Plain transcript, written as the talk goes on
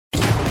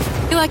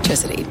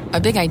Electricity, a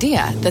big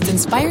idea that's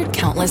inspired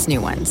countless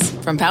new ones.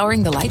 From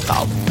powering the light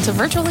bulb to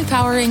virtually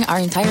powering our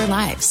entire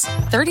lives.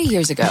 30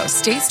 years ago,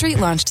 State Street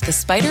launched the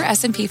SPDR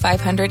S&P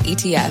 500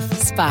 ETF,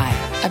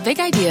 SPY. A big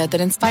idea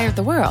that inspired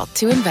the world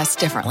to invest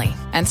differently.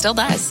 And still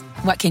does.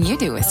 What can you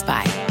do with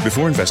SPY?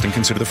 Before investing,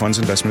 consider the fund's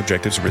investment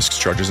objectives, risks,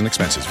 charges, and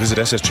expenses. Visit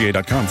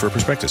ssga.com for a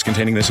prospectus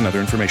containing this and other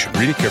information.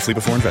 Read it carefully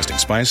before investing.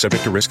 SPY is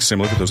subject to risks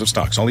similar to those of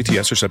stocks. All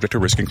ETFs are subject to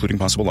risk, including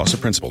possible loss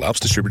of principal. Alps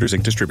Distributors,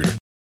 Inc. Distributor.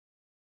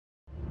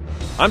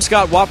 I'm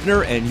Scott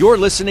Wapner, and you're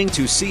listening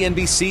to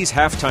CNBC's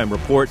Halftime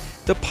Report,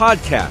 the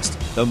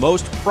podcast, the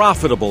most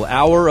profitable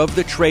hour of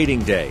the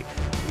trading day.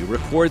 We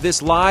record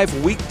this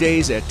live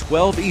weekdays at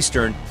 12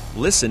 Eastern.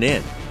 Listen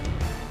in.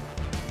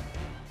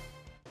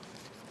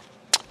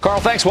 Carl,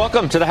 thanks.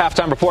 Welcome to the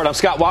Halftime Report. I'm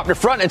Scott Wapner.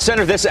 Front and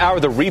center this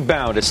hour, the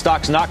rebound as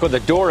stocks knock on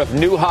the door of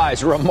new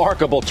highs. A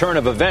remarkable turn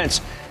of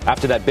events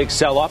after that big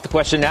sell-off. The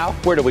question now,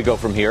 where do we go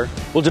from here?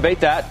 We'll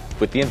debate that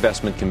with the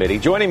investment committee.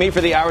 Joining me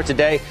for the hour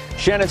today,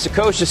 Shannon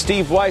Saccocia,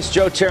 Steve Weiss,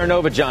 Joe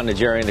Terranova, John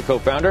Najarian, the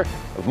co-founder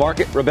of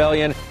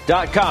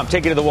MarketRebellion.com.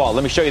 Take it to the wall.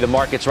 Let me show you the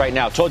markets right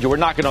now. Told you we're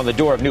knocking on the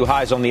door of new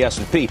highs on the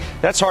S&P.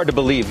 That's hard to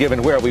believe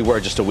given where we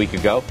were just a week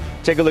ago.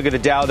 Take a look at the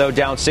Dow, though,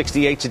 down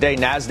 68 today.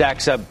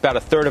 NASDAQ's about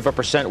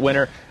 1/3%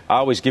 winner. I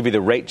always give you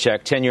the rate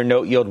check. 10-year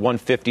note yield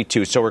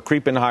 152. So we're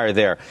creeping higher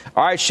there.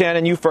 All right,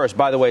 Shannon, you first.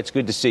 By the way, it's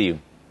good to see you.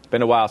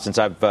 Been a while since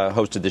I've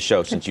hosted the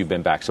show since you've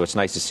been back, so it's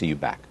nice to see you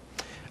back.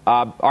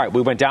 All right,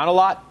 we went down a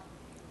lot.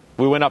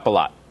 We went up a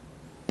lot.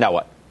 Now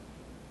what?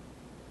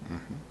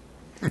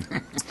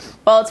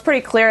 Well, it's pretty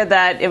clear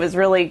that it was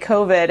really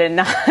COVID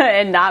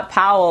and not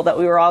Powell that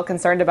we were all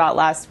concerned about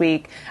last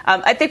week.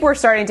 I think we're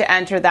starting to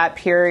enter that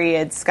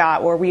period,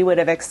 Scott, where we would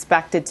have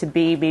expected to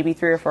be maybe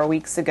 3 or 4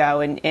 weeks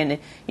ago in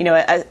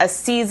a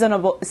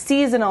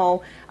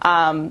seasonal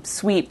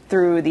sweep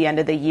through the end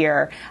of the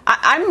year.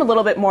 I'm a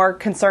little bit more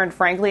concerned,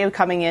 frankly, of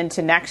coming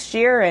into next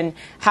year and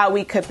how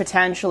we could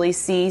potentially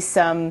see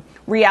some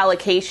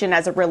reallocation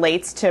as it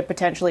relates to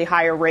potentially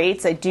higher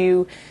rates. I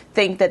do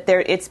think that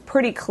it's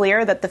pretty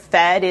clear that the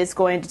Fed is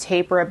going to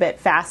taper a bit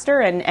faster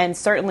and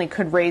certainly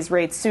could raise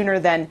rates sooner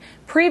than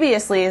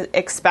previously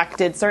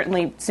expected,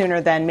 certainly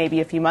sooner than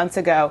maybe a few months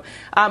ago.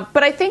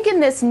 But I think in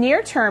this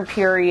near-term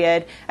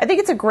period, I think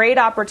it's a great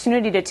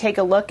opportunity to take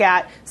a look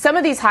at some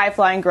of these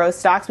high-flying growth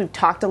stocks. We've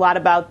talked a lot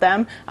about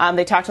them.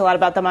 They talked a lot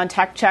about them on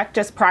Tech Check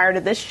just prior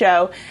to this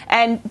show.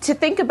 And to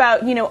think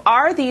about,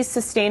 are these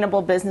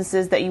sustainable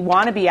businesses that you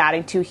want to be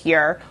adding to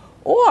here?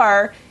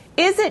 Or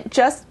is it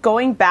just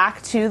going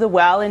back to the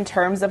well in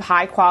terms of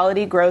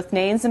high-quality growth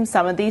names and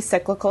some of these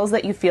cyclicals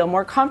that you feel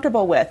more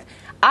comfortable with?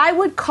 I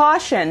would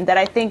caution that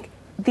I think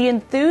the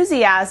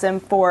enthusiasm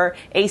for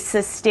a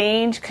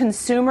sustained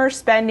consumer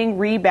spending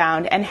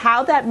rebound and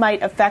how that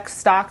might affect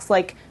stocks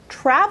like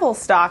travel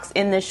stocks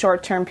in this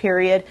short-term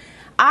period,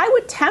 I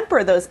would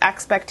temper those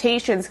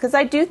expectations because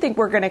I do think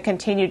we're going to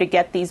continue to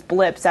get these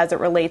blips as it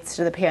relates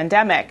to the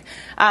pandemic.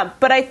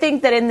 But I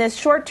think that in this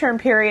short-term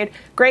period,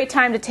 great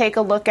time to take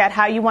a look at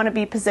how you want to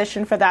be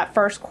positioned for that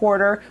first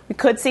quarter. We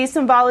could see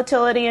some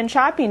volatility and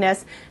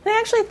choppiness. And I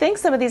actually think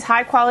some of these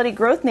high-quality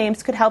growth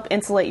names could help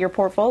insulate your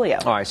portfolio.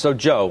 All right, so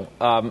Joe,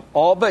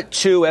 all but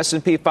 2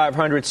 S&P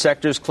 500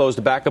 sectors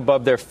closed back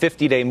above their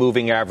 50-day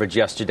moving average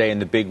yesterday in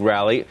the big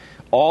rally.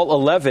 All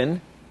 11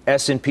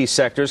 S&P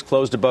sectors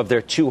closed above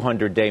their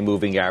 200-day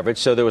moving average.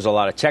 So there was a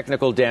lot of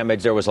technical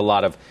damage. There was a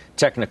lot of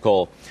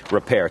technical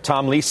repair.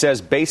 Tom Lee says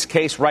base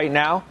case right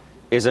now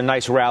is a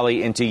nice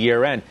rally into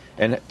year end.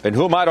 And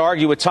who am I to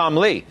argue with Tom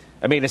Lee?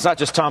 I mean, it's not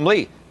just Tom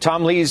Lee.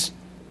 Tom Lee's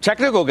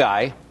technical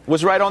guy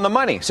was right on the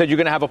money. Said you're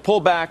going to have a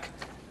pullback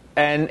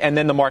and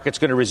then the market's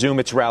going to resume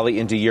its rally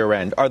into year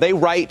end. Are they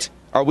right?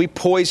 Are we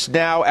poised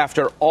now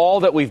after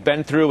all that we've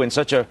been through in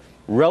such a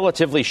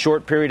relatively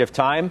short period of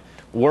time?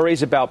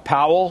 Worries about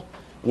Powell?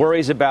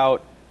 Worries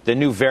about the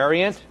new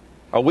variant?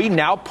 Are we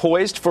now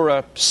poised for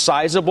a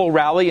sizable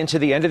rally into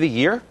the end of the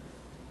year?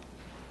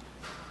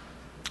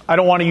 I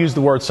don't want to use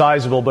the word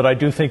sizable, but I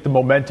do think the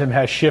momentum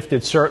has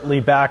shifted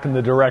certainly back in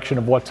the direction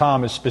of what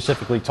Tom is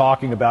specifically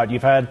talking about.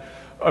 You've had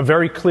a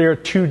very clear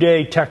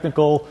 2-day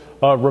technical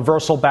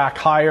reversal back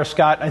higher,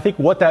 Scott. I think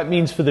what that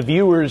means for the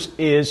viewers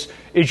is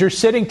you're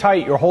sitting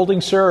tight, you're holding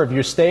serve,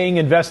 you're staying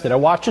invested. I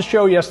watched the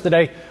show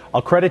yesterday.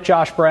 I'll credit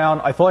Josh Brown.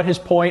 I thought his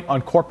point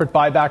on corporate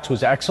buybacks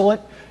was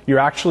excellent. You're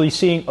actually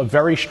seeing a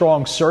very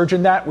strong surge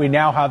in that. We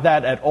now have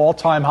that at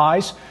all-time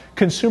highs.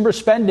 Consumer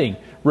spending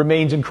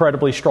remains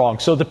incredibly strong.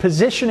 So the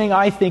positioning,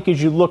 I think,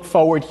 as you look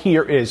forward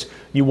here is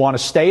you want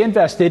to stay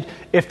invested.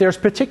 If there's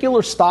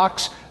particular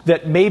stocks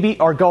that maybe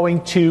are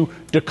going to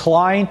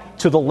decline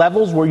to the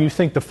levels where you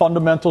think the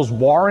fundamentals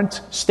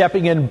warrant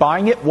stepping in and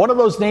buying it, one of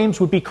those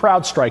names would be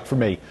CrowdStrike for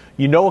me.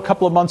 A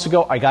couple of months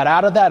ago, I got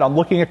out of that. I'm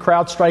looking at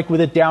CrowdStrike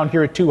with it down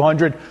here at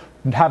 200.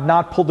 Have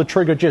not pulled the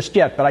trigger just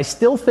yet, but I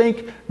still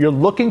think you're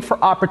looking for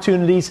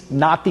opportunities,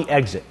 not the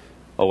exit.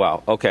 Oh,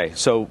 wow. Okay.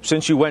 So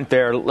since you went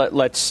there,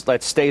 let's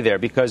stay there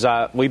because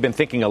we've been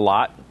thinking a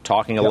lot,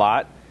 talking a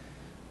lot.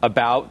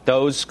 about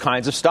those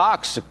kinds of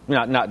stocks,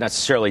 not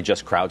necessarily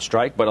just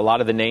CrowdStrike, but a lot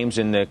of the names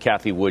in the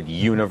Cathie Wood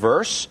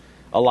universe,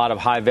 a lot of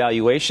high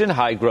valuation,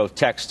 high growth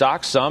tech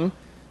stocks, some,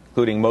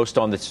 including most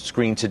on the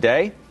screen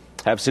today,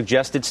 have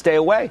suggested stay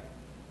away,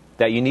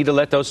 that you need to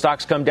let those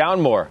stocks come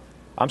down more.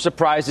 I'm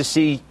surprised to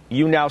see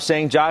you now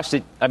saying,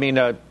 Joe,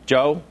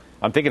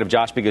 I'm thinking of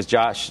Josh because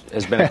Josh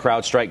has been a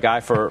CrowdStrike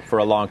guy for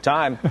a long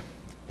time,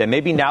 that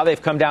maybe now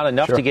they've come down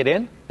enough to get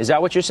in. Is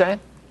that what you're saying?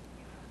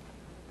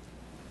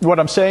 What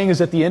I'm saying is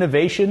that the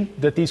innovation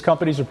that these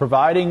companies are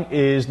providing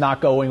is not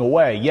going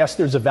away. Yes,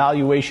 there's a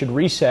valuation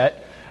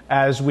reset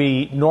as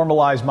we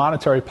normalize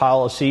monetary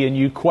policy and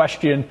you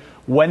question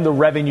when the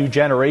revenue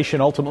generation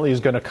ultimately is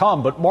going to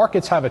come. But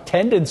markets have a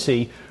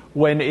tendency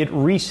when it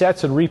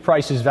resets and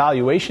reprices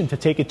valuation to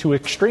take it to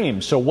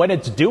extremes. So when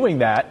it's doing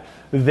that,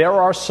 there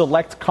are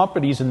select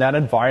companies in that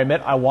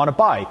environment I want to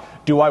buy.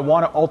 Do I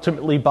want to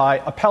ultimately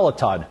buy a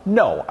Peloton?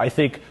 No, I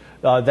think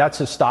that's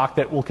a stock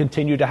that will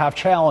continue to have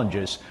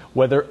challenges.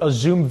 Whether a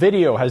Zoom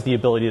Video has the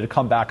ability to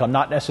come back, I'm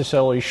not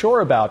necessarily sure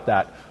about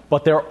that.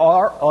 But there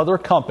are other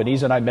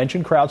companies, and I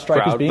mentioned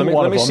CrowdStrike as being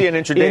one of them. Let me see an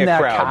intraday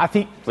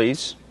Crowd,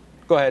 please.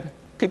 Go ahead.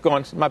 Keep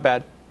going. My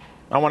bad.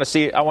 I want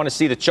to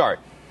see the chart.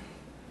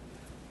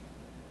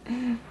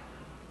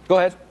 Go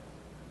ahead.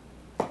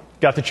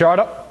 Got the chart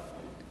up?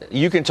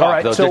 You can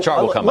talk. Right, the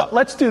chart will come up.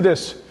 Let's do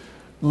this.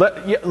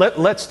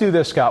 Let's do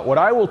this, Scott. What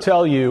I will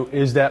tell you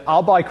is that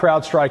I'll buy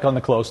CrowdStrike on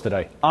the close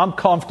today. I'm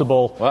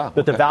comfortable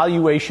that the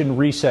valuation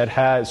reset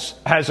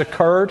has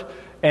occurred,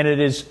 and it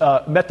is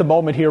met the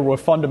moment here where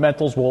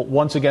fundamentals will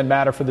once again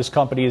matter for this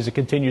company as it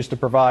continues to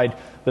provide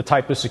the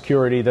type of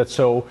security that's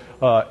so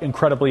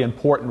incredibly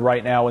important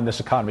right now in this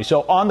economy.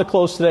 So on the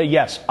close today,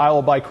 yes, I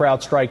will buy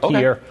CrowdStrike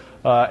here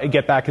and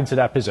get back into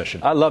that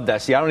position. I love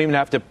that. See, I don't even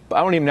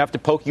have to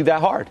poke you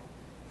that hard,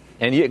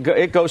 and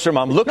it goes from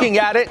I'm looking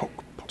at it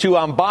to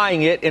I'm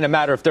buying it in a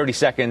matter of 30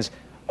 seconds.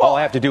 All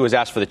I have to do is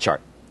ask for the chart.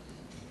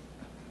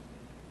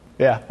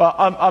 Yeah,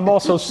 I'm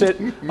also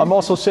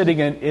sitting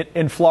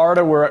in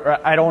Florida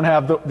where I don't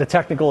have the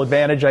technical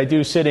advantage I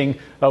do sitting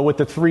with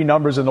the three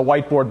numbers in the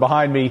whiteboard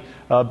behind me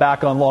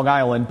back on Long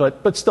Island.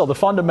 But still, the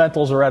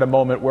fundamentals are at a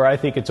moment where I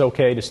think it's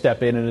okay to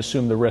step in and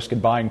assume the risk in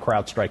buying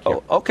CrowdStrike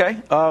here. Oh, okay,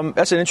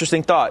 that's an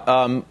interesting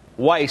thought.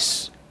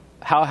 Weiss,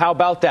 how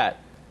about that?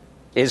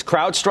 Is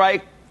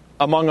CrowdStrike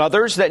among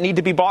others that need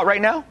to be bought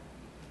right now?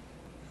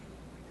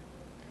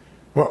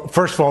 Well,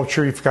 first of all, I'm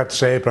sure you forgot to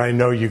say it, but I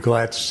know you're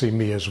glad to see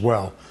me as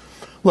well.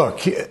 Look,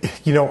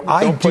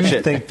 I do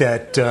think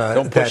that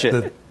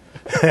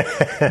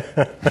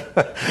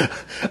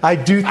I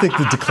do think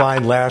the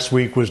decline last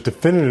week was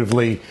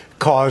definitively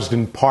caused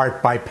in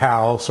part by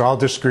Powell. So I'll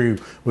disagree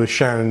with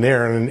Shannon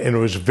there, and it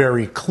was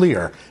very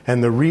clear.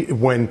 And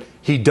when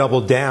he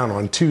doubled down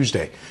on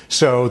Tuesday.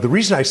 So the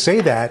reason I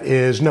say that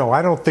is, no,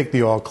 I don't think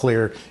the all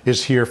clear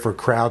is here for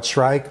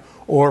CrowdStrike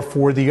or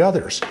for the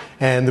others.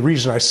 And the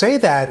reason I say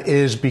that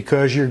is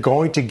because you're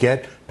going to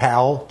get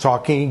Powell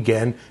talking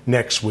again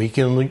next week,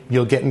 and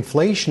you'll get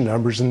inflation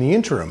numbers in the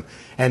interim.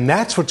 And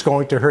that's what's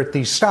going to hurt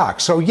these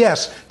stocks. So,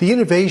 yes, the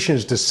innovation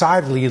is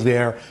decidedly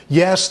there.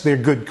 Yes, they're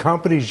good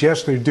companies.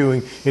 Yes, they're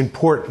doing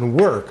important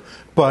work.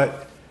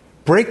 But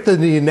break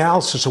the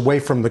analysis away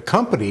from the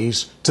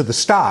companies to the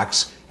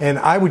stocks, and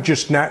I would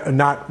just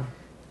not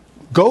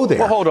go there.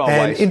 Well, hold on,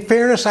 and Weiss. In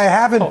fairness, I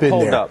haven't been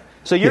hold there. Up.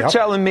 So you're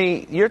telling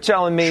me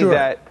Sure.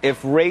 that if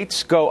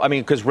rates go,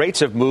 because rates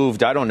have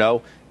moved,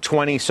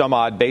 20 some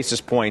odd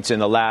basis points in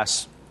the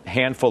last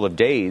handful of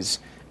days,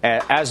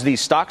 as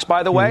these stocks,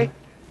 by the way,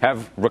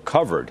 have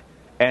recovered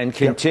and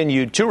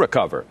continued to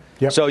recover.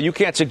 Yep. So you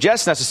can't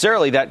suggest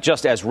necessarily that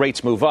just as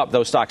rates move up,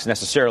 those stocks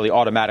necessarily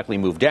automatically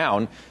move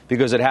down,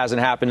 because it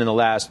hasn't happened in the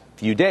last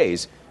few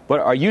days. But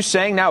are you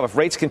saying now if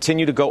rates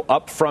continue to go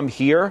up from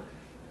here,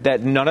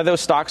 that none of those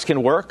stocks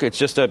can work? It's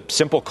just a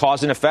simple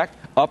cause and effect,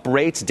 up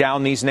rates,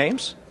 down these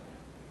names?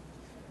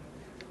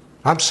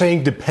 I'm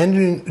saying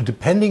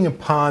depending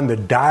upon the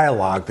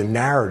dialogue, the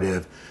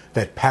narrative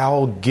that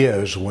Powell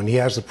gives when he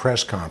has the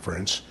press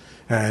conference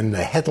and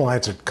the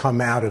headlines that come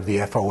out of the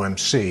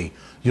FOMC,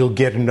 you'll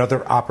get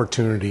another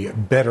opportunity, a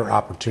better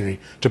opportunity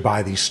to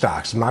buy these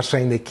stocks. I'm not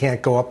saying they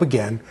can't go up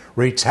again.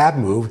 Rates have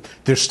moved.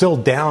 They're still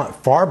down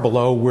far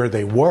below where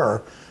they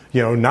were,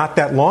 not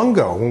that long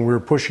ago when we were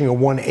pushing a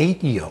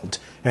 1.8 yield.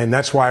 And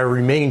that's why I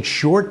remain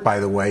short, by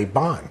the way,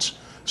 bonds.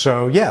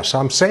 So, yes,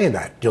 I'm saying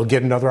that. You'll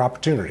get another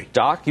opportunity.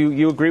 Doc,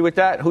 you agree with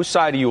that? Whose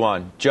side are you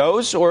on,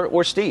 Joe's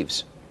or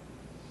Steve's?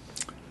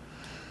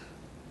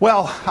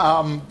 Well,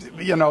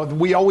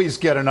 we always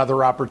get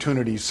another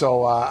opportunity.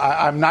 So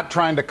I'm not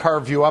trying to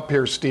carve you up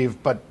here,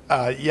 Steve, but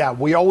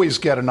we always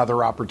get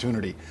another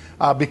opportunity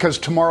because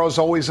tomorrow's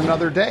always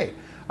another day.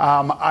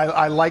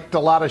 I liked a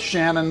lot of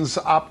Shannon's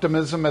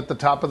optimism at the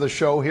top of the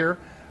show here.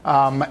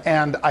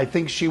 And I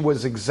think she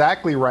was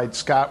exactly right,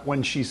 Scott,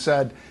 when she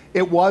said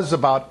it was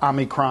about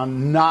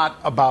Omicron, not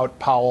about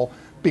Powell,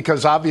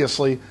 because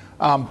obviously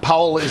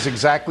Powell is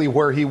exactly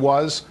where he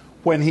was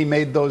when he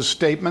made those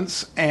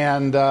statements,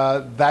 and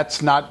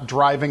that's not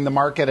driving the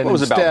market. And it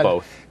was instead, about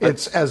both.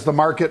 It's as the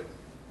market.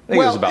 I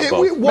think it was about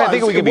both. I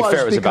think we can be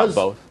fair. It was about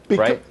both,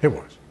 right? It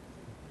was.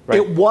 Right.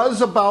 It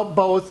was about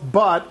both,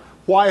 but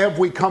why have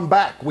we come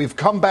back? We've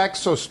come back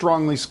so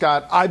strongly,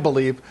 Scott, I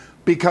believe,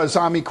 because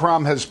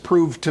Omicron has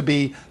proved to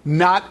be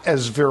not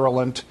as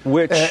virulent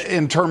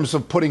in terms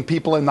of putting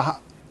people in the...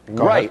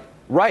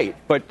 Right.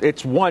 But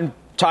it's one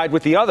tied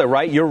with the other,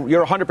 right?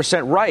 You're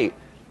 100% right.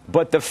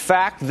 But the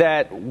fact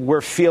that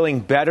we're feeling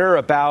better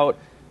about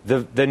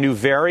the new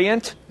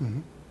variant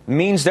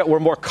means that we're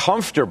more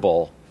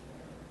comfortable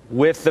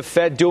with the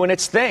Fed doing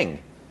its thing,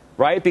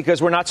 right? Because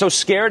we're not so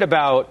scared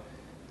about...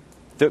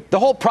 The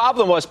whole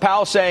problem was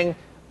Powell saying,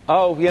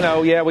 oh,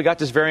 we got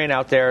this variant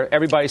out there.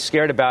 Everybody's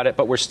scared about it,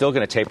 but we're still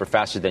going to taper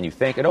faster than you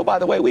think. And, oh, by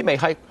the way, we may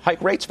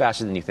hike rates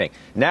faster than you think.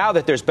 Now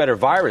that there's better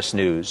virus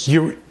news,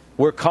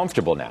 we're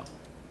comfortable now.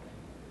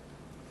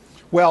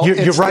 Well,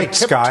 you're right,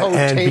 Scott.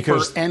 And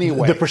because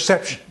anyway. The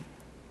perception.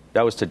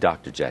 That was to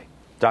Dr. J.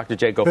 Dr.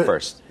 J, go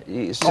first.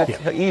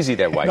 Easy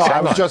there, Weiss. No,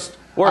 I was just...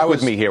 Work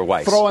with me here,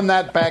 Weiss. Throwing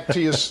that back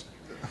to you.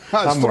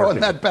 I was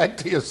throwing that back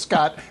to you,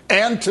 Scott,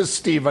 and to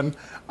Stephen.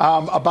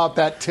 About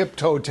that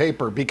tiptoe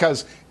taper,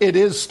 because it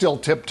is still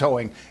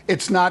tiptoeing.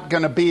 It's not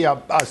going to be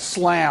a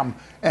slam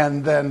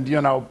and then,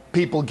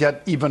 people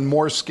get even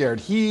more scared.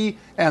 He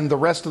and the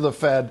rest of the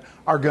Fed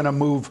are going to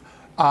move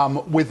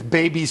with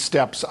baby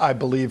steps, I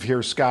believe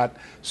here, Scott.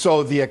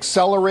 So the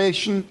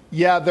acceleration,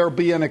 there'll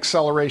be an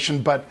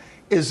acceleration, but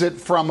is it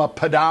from a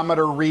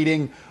pedometer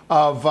reading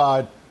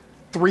of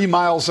 3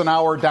 miles an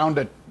hour down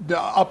to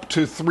up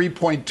to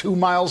 3.2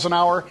 miles an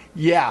hour?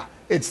 Yeah.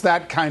 It's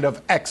that kind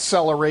of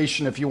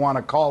acceleration, if you want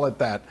to call it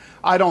that.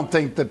 I don't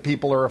think that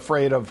people are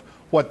afraid of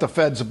what the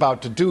Fed's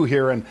about to do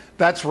here, and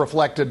that's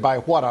reflected by, a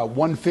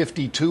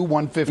 152,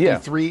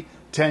 153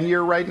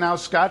 10-year right now,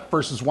 Scott,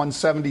 versus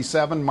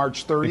 177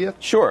 March 30th?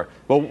 Sure.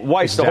 Well,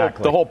 Weiss,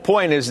 exactly. the whole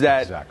point is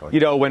that,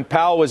 when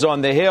Powell was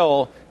on the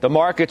Hill, the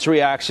market's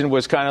reaction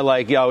was kind of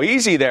like,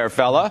 easy there,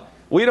 fella.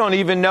 We don't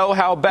even know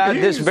how bad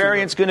this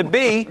variant's going to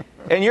be,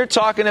 and you're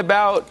talking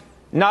about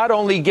not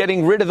only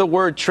getting rid of the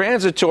word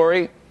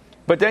transitory,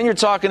 but then you're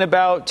talking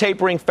about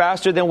tapering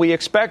faster than we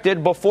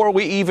expected before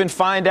we even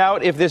find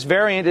out if this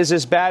variant is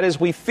as bad as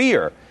we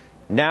fear.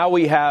 Now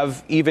we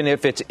have, even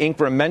if it's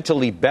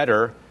incrementally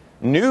better,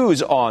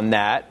 news on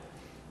that.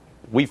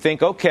 We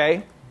think,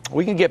 okay,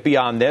 we can get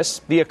beyond this.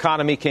 The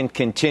economy can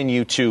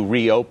continue to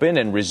reopen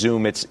and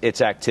resume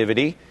its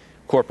activity.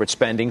 Corporate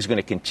spending is going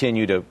to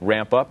continue to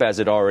ramp up as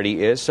it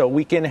already is, so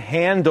we can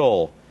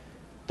handle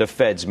the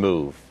Fed's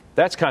move.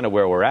 That's kind of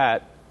where we're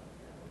at.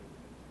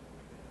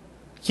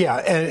 Yeah,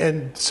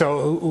 and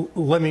so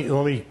let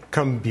me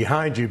come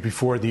behind you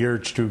before the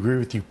urge to agree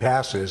with you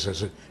passes,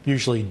 as it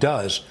usually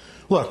does.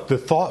 Look, the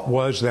thought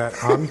was that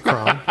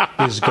Omicron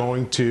is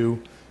going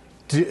to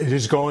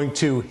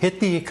hit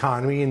the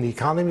economy, and the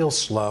economy will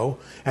slow,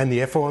 and the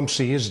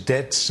FOMC is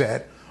dead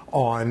set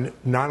on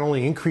not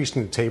only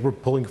increasing the taper,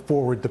 but pulling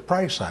forward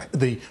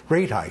the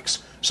rate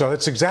hikes. So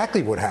that's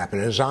exactly what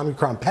happened. As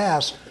Omicron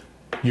passed,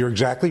 you're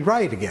exactly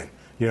right again.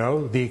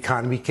 The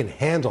economy can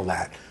handle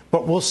that,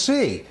 but we'll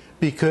see.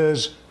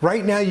 Because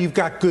right now you've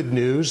got good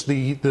news.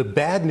 The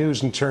bad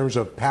news in terms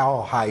of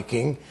Powell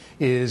hiking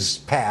is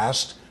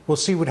past. We'll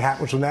see what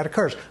happens when that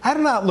occurs.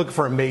 I'm not looking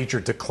for a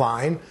major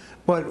decline,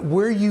 but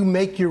where you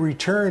make your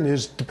return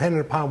is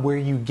dependent upon where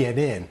you get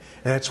in. And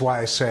that's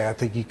why I say I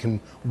think you can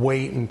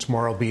wait and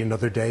tomorrow will be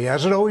another day,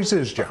 as it always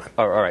is, John.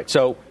 All right.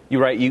 So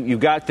you're right. You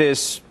got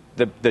this,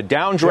 the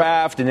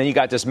downdraft, and then you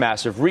got this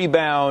massive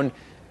rebound.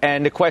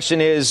 And the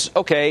question is,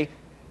 okay,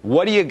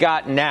 what do you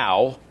got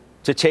now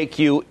to take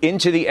you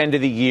into the end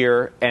of the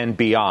year and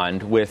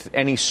beyond with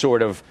any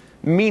sort of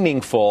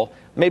meaningful,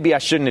 maybe I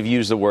shouldn't have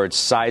used the word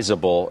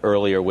sizable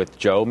earlier with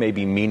Joe,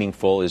 maybe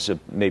meaningful is a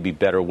maybe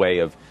better way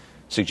of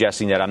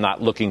suggesting that I'm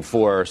not looking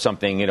for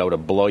something, to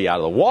blow you out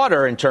of the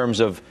water in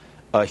terms of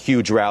a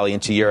huge rally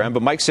into year end.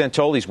 But Mike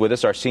Santoli's with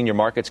us, our senior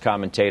markets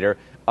commentator.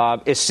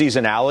 Is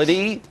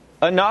seasonality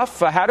enough?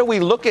 How do we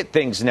look at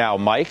things now,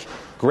 Mike,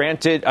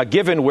 granted,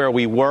 given where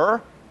we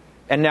were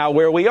and now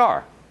where we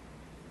are?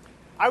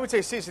 I would say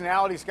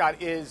seasonality,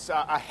 Scott, is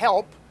a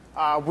help.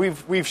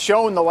 We've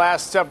shown the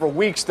last several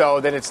weeks, though,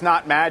 that it's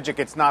not magic,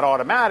 it's not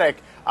automatic.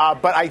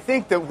 But I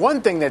think that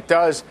one thing that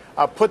does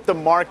put the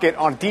market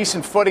on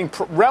decent footing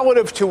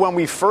relative to when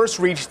we first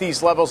reached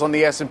these levels on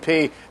the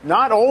S&P,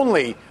 not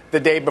only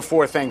the day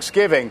before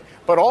Thanksgiving,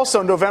 but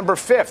also November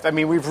 5th. I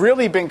mean, we've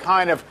really been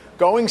kind of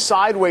going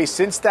sideways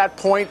since that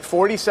point.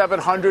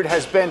 4,700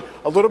 has been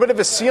a little bit of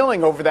a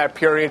ceiling over that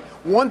period.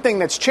 One thing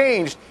that's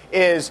changed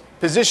is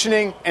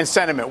positioning and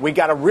sentiment. We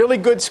got a really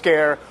good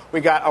scare.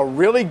 We got a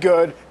really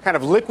good kind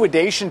of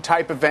liquidation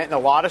type event in a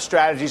lot of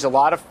strategies, a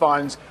lot of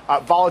funds.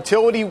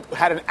 Volatility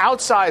had an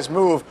outsized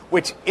move,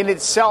 which in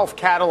itself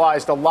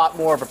catalyzed a lot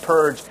more of a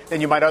purge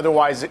than you might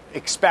otherwise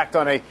expect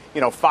on a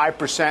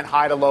 5%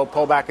 high to low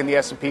pullback in the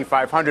S&P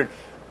 500.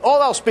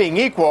 All else being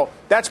equal,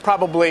 that's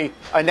probably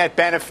a net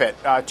benefit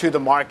to the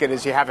market.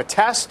 Is you have a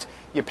test,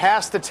 you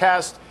pass the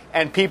test,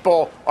 and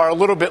people are a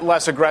little bit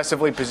less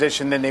aggressively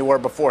positioned than they were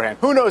beforehand.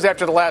 Who knows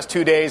after the last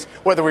 2 days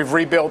whether we've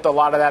rebuilt a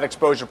lot of that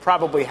exposure?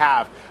 Probably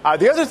have.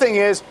 The other thing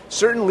is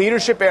certain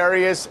leadership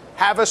areas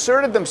have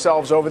asserted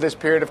themselves over this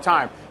period of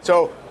time.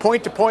 So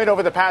point to point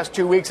over the past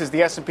 2 weeks as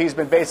the S&P has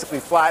been basically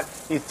flat.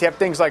 You have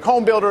things like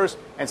home builders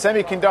and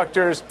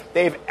semiconductors.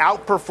 They've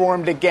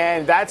outperformed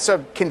again. That's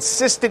a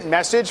consistent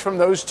message from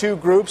those two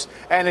groups.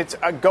 And it's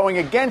going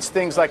against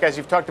things like, as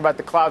you've talked about,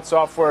 the cloud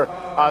software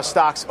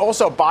stocks.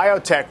 Also,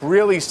 biotech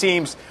really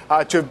seems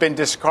to have been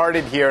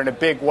discarded here in a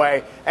big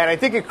way. And I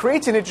think it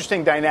creates an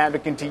interesting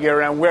dynamic into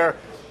year-end where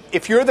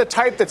if you're the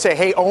type that say,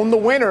 hey, own the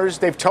winners,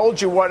 they've told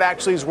you what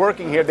actually is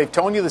working here. They've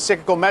told you the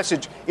cyclical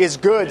message is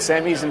good,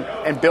 semis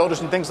and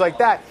builders and things like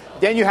that.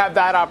 Then you have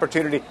that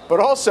opportunity.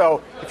 But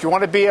also, if you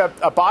want to be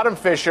a bottom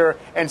fisher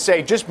and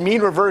say just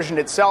mean reversion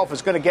itself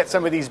is going to get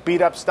some of these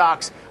beat-up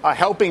stocks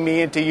helping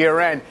me into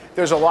year-end,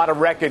 there's a lot of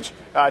wreckage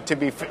to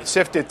be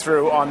sifted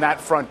through on that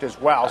front as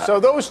well. So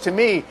those, to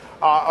me,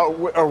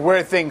 are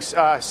where things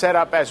set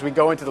up as we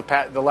go into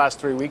the last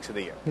 3 weeks of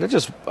the year.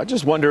 I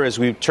just wonder, as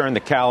we turn the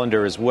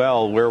calendar as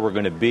well, where we're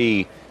going to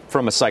be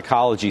from a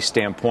psychology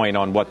standpoint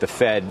on what the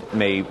Fed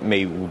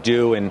may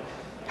do and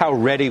how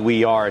ready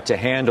we are to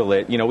handle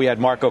it. You know, we had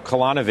Marko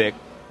Kolanovic,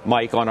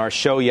 Mike, on our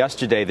show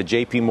yesterday, the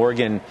J.P.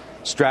 Morgan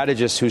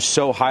strategist who's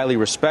so highly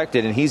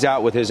respected, and he's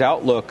out with his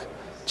outlook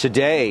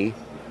today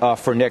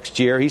for next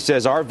year. He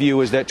says our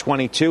view is that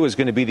 22 is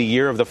going to be the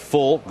year of the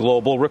full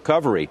global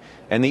recovery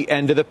and the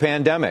end of the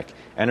pandemic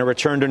and a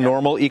return to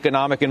normal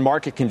economic and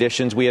market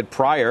conditions we had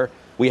prior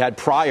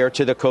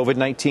to the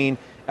COVID-19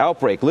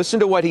 outbreak. Listen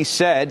to what he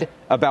said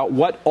about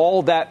what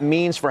all that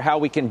means for how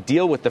we can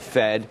deal with the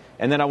Fed,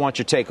 and then I want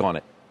your take on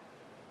it.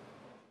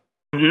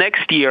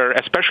 Next year,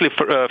 especially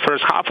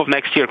first half of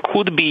next year,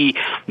 could be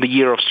the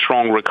year of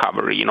strong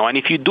recovery. You know, and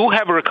if you do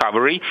have a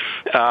recovery,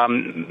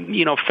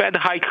 Fed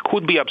hike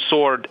could be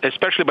absorbed,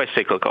 especially by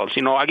cyclicals.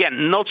 You know,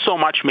 again, not so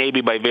much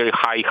maybe by very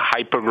high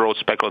hyper growth,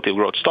 speculative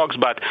growth stocks,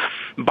 but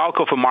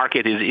bulk of a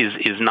market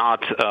is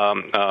not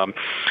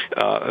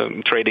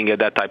trading at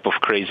that type of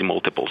crazy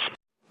multiples.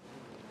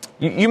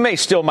 You may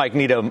still, Mike,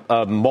 need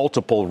a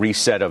multiple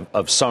reset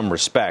of some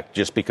respect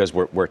just because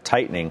we're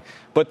tightening.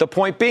 But the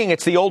point being,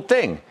 it's the old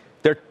thing.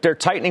 They're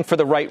tightening for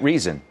the right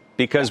reason,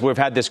 because we've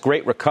had this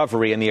great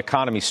recovery and the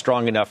economy's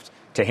strong enough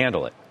to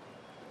handle it.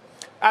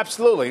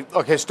 Absolutely.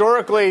 Look,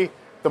 historically,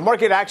 the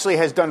market actually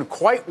has done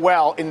quite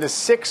well in the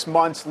 6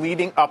 months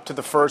leading up to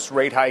the first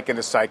rate hike in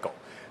the cycle.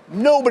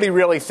 Nobody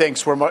really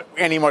thinks we're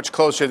any much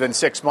closer than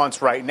 6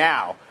 months right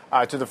now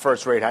to the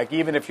first rate hike,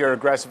 even if you're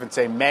aggressive and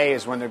say May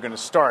is when they're going to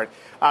start.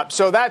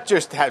 So that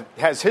just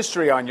has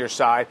history on your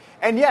side.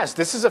 And yes,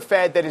 this is a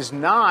Fed that is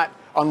not,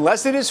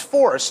 unless it is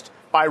forced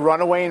by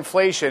runaway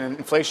inflation, and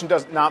inflation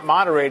not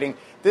moderating,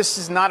 this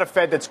is not a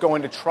Fed that's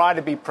going to try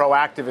to be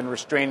proactive in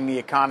restraining the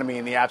economy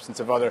in the absence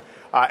of other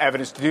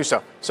evidence to do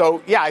so.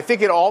 So, yeah, I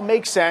think it all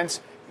makes sense.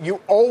 You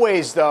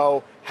always,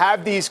 though,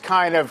 have these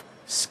kind of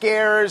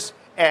scares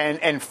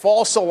and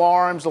false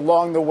alarms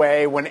along the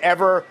way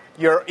whenever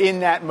you're in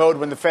that mode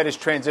when the Fed is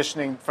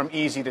transitioning from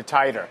easy to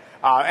tighter.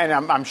 And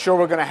I'm sure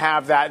we're going to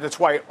have that. That's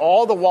why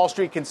all the Wall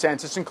Street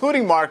consensus,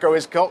 including Marco,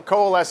 is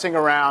coalescing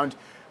around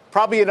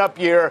probably an up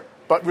year,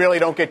 but really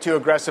don't get too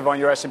aggressive on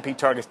your S&P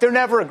targets. They're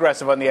never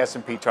aggressive on the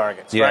S&P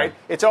targets, right?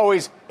 It's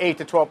always 8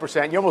 to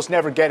 12%. You almost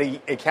never get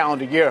a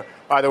calendar year,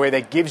 by the way,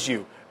 that gives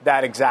you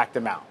that exact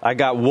amount. I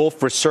got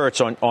Wolf Research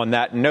on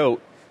that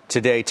note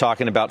today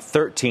talking about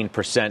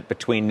 13%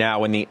 between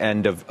now and the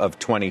end of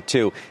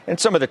 22. And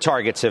some of the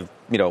targets have,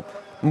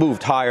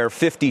 moved higher.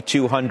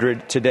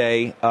 5,200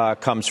 today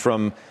comes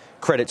from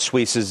Credit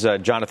Suisse's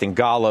Jonathan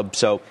Golub.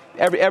 So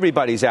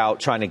everybody's out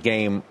trying to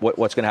game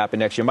what's going to happen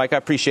next year. Mike, I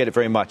appreciate it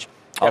very much.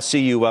 Yep.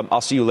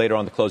 I'll see you later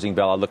on the closing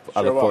bell. I look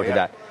forward to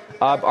that.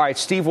 All right,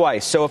 Steve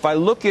Weiss. So if I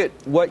look at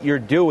what you're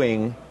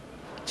doing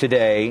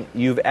today,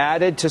 you've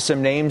added to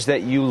some names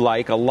that you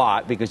like a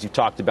lot because you've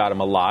talked about them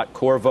a lot,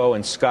 Qorvo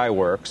and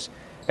Skyworks.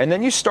 And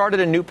then you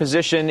started a new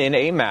position in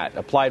AMAT,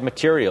 Applied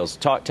Materials.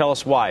 Tell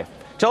us why.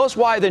 Tell us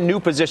why the new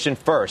position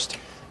first.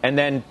 And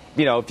then,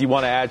 if you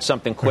want to add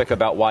something quick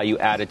about why you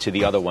added to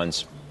the other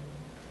ones.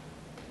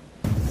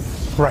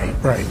 Right.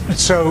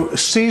 So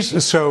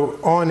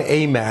on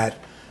AMAT,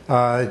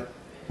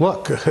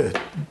 look,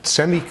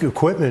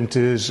 semi-equipment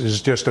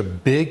is just a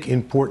big,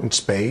 important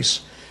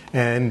space,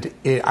 and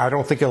I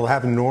don't think it'll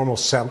have a normal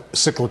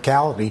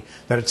cyclicality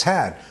that it's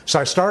had. So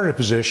I started a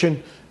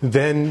position,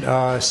 then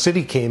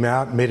Citi came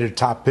out and made it a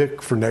top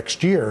pick for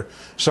next year,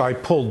 so I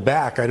pulled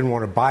back. I didn't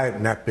want to buy it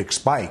in that big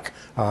spike,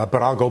 but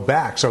I'll go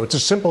back. So it's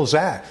as simple as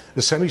that.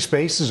 The semi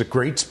space is a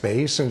great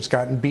space, and it's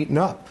gotten beaten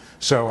up.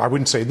 So I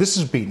wouldn't say this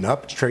is beaten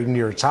up. It's trading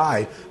near its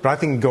high, but I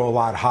think it can go a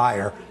lot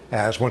higher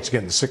as, once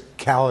again, the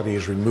cyclicality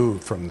is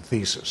removed from the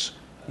thesis.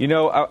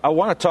 I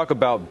want to talk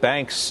about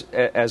banks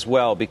as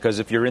well, because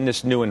if you're in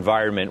this new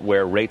environment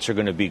where rates are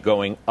going to be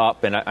going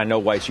up, and I know,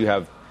 Weiss, you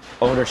have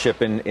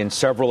ownership in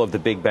several of the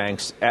big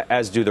banks,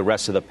 as do the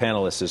rest of the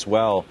panelists as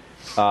well.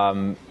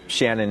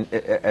 Shannon,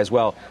 as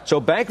well. So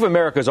Bank of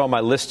America is on my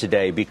list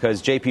today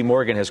because J.P.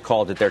 Morgan has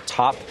called it their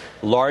top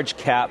large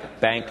cap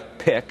bank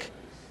pick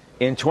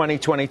in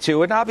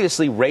 2022. And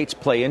obviously rates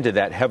play into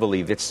that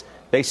heavily.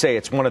 They say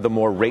it's one of the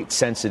more rate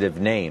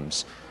sensitive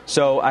names.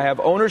 So I have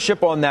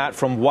ownership on that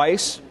from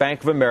Weiss,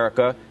 Bank of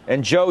America.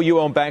 And Joe, you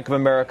own Bank of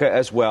America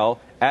as well,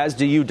 as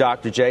do you,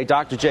 Dr. J.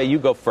 Dr. J, you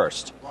go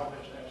first.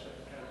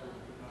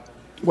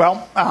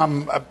 Well,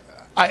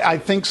 I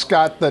think,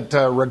 Scott, that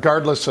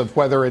regardless of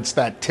whether it's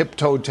that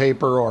tiptoe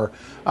taper or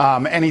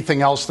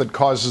anything else that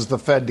causes the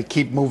Fed to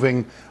keep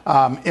moving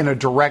in a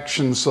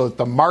direction so that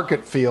the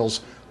market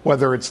feels,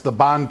 whether it's the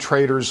bond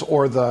traders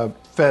or the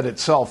Fed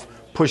itself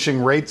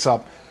pushing rates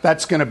up,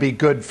 that's going to be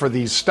good for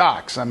these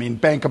stocks. I mean,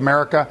 Bank of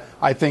America,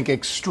 I think,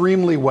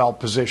 extremely well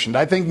positioned.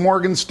 I think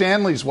Morgan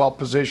Stanley's well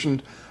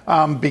positioned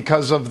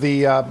because of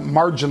the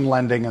margin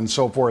lending and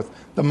so forth,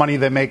 the money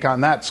they make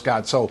on that,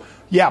 Scott. So,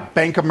 yeah,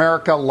 Bank of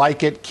America,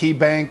 like it,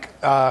 KeyBank.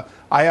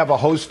 I have a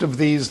host of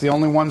these. The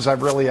only ones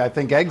I've really, I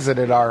think,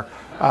 exited are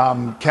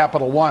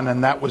Capital One,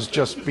 and that was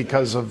just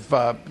because of,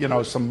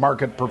 some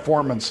market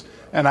performance,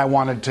 and I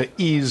wanted to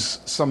ease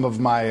some of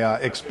my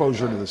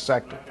exposure to the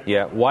sector.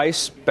 Yeah,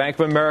 Weiss, Bank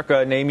of America,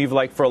 a name you've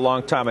liked for a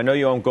long time. I know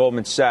you own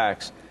Goldman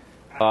Sachs,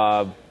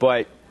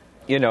 but,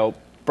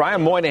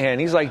 Brian Moynihan,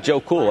 he's like Joe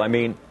Cool. I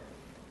mean,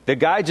 the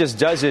guy just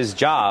does his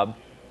job,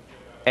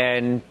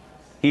 and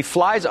he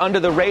flies under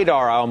the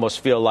radar, I almost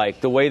feel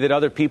like, the way that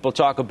other people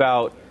talk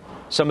about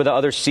some of the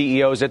other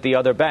CEOs at the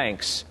other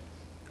banks.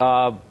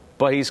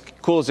 But he's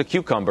cool as a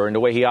cucumber in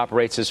the way he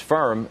operates his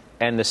firm,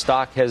 and the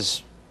stock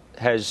has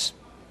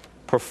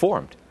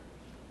performed.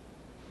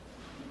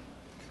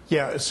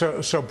 Yeah,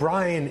 so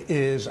Brian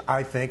is,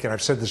 I think, and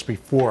I've said this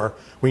before,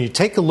 when you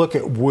take a look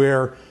at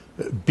where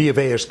B of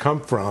A has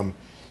come from,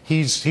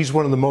 he's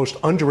one of the most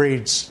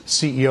underrated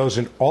CEOs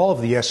in all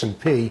of the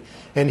S&P,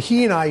 and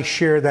he and I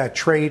share that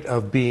trait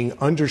of being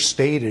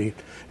understated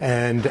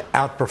and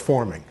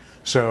outperforming.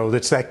 So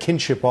that's that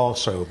kinship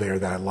also there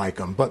that I like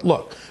him. But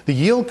look, the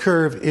yield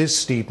curve is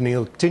steepening.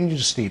 It'll continue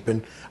to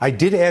steepen. I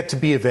did add to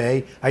B of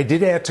A. I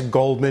did add to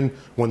Goldman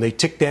when they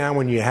ticked down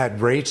when you had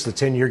rates, the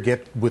 10-year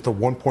get with a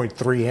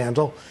 1.3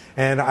 handle.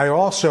 And I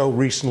also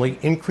recently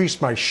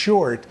increased my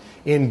short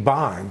in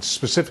bonds,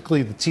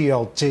 specifically the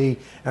TLT,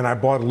 and I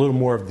bought a little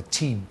more of the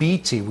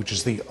TBT, which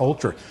is the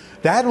Ultra.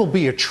 That'll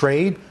be a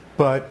trade,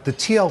 but the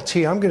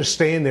TLT, I'm going to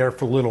stay in there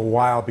for a little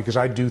while because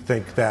I do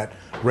think that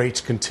rates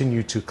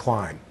continue to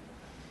climb.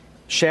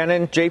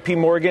 Shannon, J.P.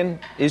 Morgan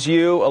is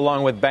you,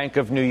 along with Bank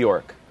of New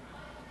York.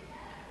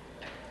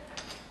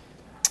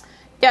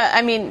 Yeah,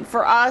 I mean,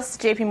 for us,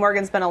 J.P.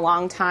 Morgan's been a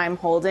long time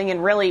holding,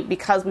 and really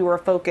because we were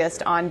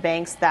focused on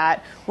banks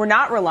that were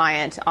not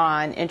reliant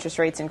on interest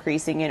rates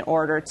increasing in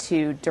order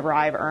to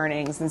derive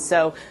earnings. And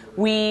so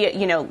we,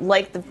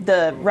 like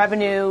the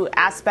revenue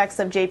aspects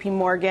of J.P.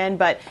 Morgan,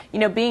 but,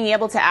 being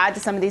able to add to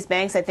some of these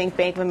banks, I think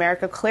Bank of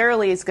America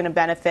clearly is going to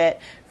benefit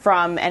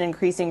from an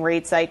increasing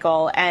rate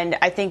cycle. And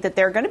I think that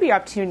there are going to be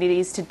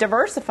opportunities to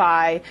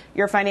diversify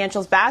your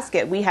financials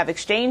basket. We have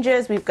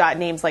exchanges. We've got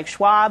names like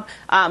Schwab.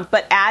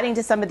 But adding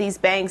to some of these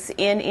banks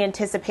in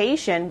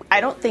anticipation, I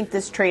don't think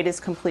this trade is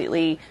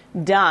completely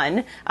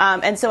done.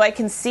 And so I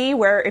can see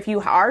where if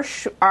you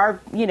are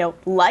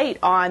light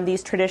on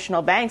these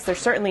traditional banks, there's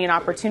certainly an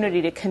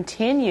opportunity to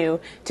continue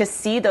to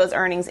see those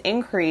earnings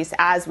increase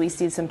as we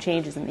see some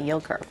changes in the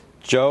yield curve.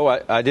 Joe,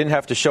 I didn't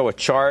have to show a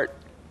chart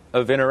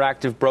of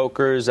Interactive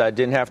Brokers. I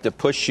didn't have to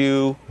push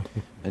you.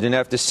 I didn't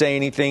have to say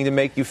anything to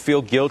make you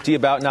feel guilty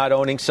about not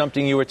owning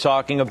something you were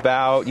talking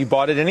about. You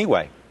bought it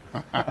anyway.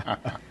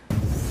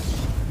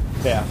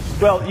 Yeah.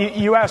 Well,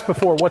 you asked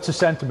before, what's the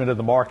sentiment of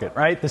the market,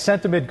 right? The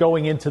sentiment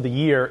going into the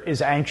year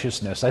is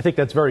anxiousness. I think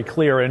that's very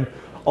clear. And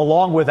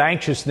along with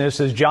anxiousness,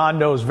 as John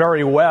knows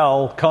very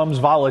well, comes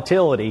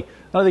volatility.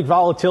 And I think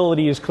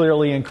volatility is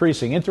clearly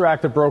increasing.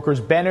 Interactive Brokers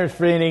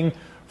benefiting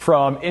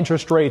from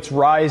interest rates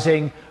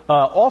rising,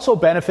 also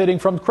benefiting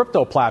from the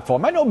crypto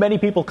platform. I know many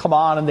people come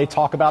on and they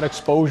talk about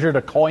exposure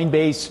to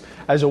Coinbase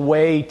as a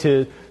way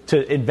to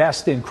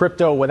invest in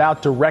crypto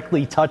without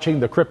directly touching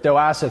the crypto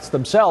assets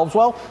themselves.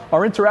 Well,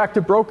 our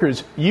Interactive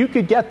Brokers, you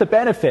could get the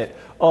benefit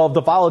of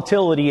the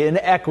volatility in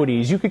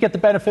equities. You could get the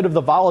benefit of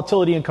the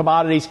volatility in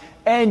commodities,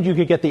 and you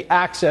could get the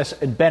access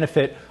and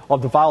benefit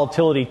of the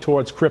volatility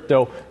towards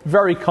crypto.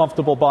 Very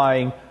comfortable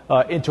buying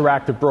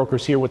Interactive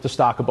Brokers here with the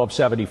stock above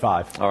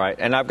 75. All right.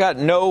 And I've got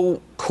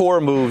no core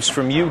moves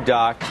from you,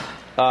 Doc.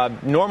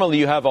 Normally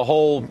you have a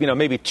whole,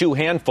 maybe two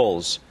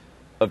handfuls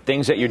of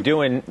things that you're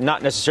doing,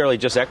 not necessarily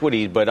just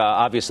equity, but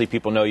obviously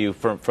people know you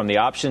from the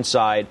option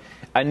side.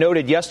 I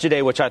noted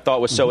yesterday, which I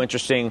thought was so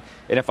interesting,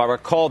 and if I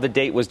recall, the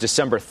date was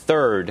December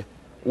 3rd,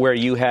 where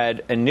you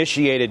had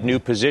initiated new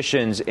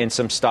positions in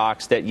some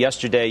stocks that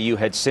yesterday you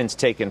had since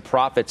taken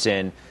profits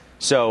in.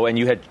 So, and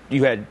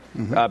you had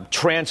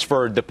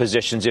transferred the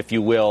positions, if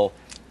you will,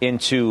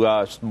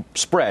 into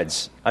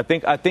spreads. I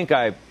think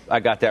I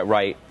got that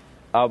right.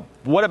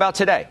 What about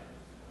today?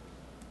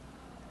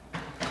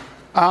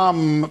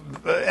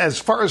 As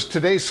far as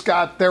today,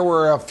 Scott, there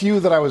were a few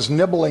that I was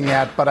nibbling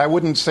at, but I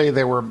wouldn't say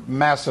they were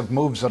massive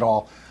moves at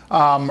all.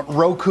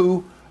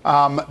 Roku,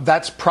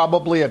 that's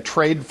probably a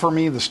trade for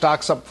me. The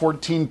stock's up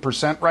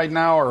 14% right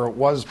now, or it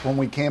was when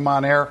we came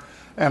on air,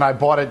 and I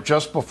bought it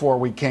just before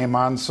we came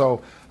on.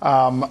 So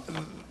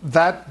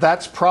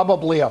that's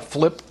probably a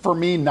flip for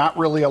me, not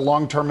really a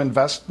long-term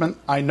investment.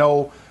 I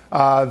know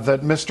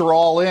that Mr.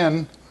 All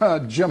In,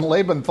 Jim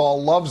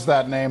Lebenthal, loves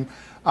that name.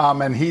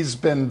 And he's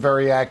been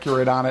very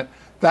accurate on it.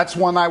 That's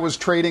one I was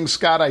trading,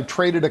 Scott. I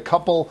traded a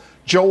couple.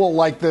 Joe will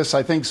like this.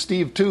 I think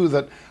Steve, too,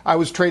 that I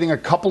was trading a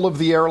couple of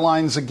the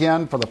airlines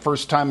again for the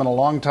first time in a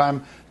long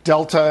time,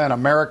 Delta and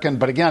American.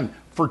 But again,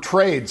 for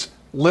trades,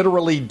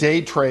 literally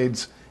day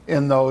trades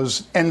in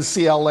those,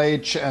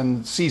 NCLH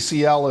and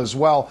CCL as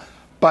well.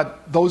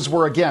 But those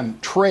were, again,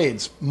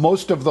 trades.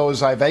 Most of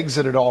those I've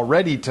exited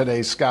already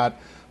today, Scott.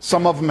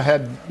 Some of them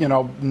had,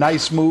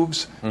 nice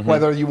moves,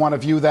 whether you want to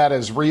view that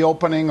as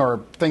reopening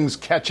or things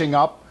catching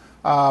up.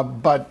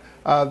 But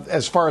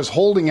as far as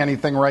holding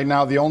anything right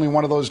now, the only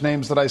one of those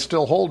names that I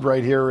still hold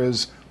right here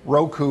is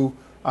Roku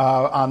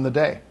on the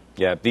day.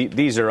 Yeah,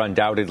 these are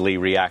undoubtedly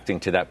reacting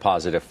to that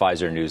positive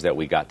Pfizer news that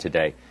we got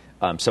today.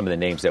 Some of the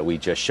names that we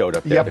just showed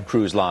up there, the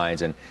cruise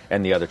lines and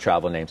the other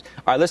travel names.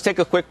 All right, let's take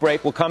a quick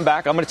break. We'll come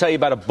back. I'm going to tell you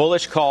about a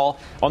bullish call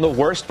on the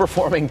worst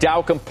performing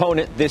Dow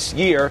component this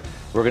year.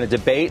 We're going to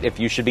debate if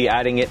you should be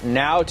adding it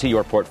now to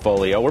your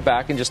portfolio. We're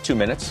back in just 2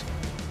 minutes.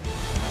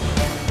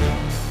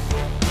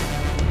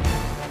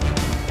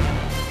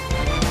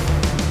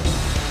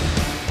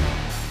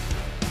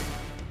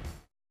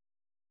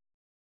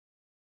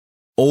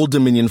 Old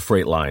Dominion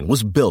Freight Line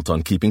was built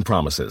on keeping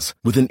promises.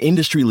 With an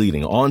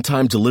industry-leading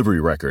on-time delivery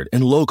record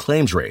and low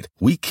claims rate,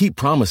 we keep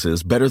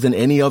promises better than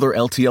any other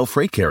LTL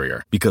freight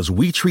carrier because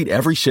we treat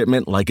every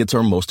shipment like it's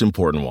our most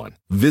important one.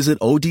 Visit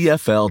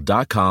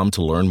odfl.com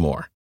to learn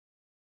more.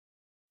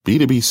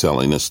 B2B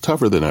selling is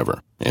tougher than ever,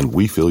 and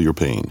we feel your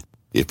pain.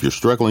 If you're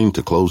struggling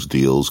to close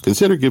deals,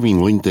 consider giving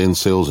LinkedIn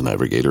Sales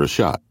Navigator a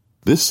shot.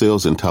 This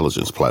sales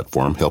intelligence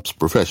platform helps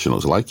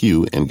professionals like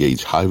you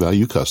engage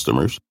high-value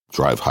customers,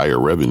 drive higher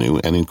revenue,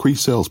 and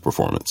increase sales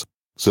performance.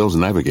 Sales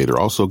Navigator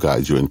also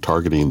guides you in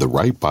targeting the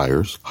right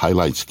buyers,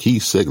 highlights key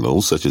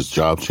signals such as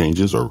job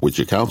changes or which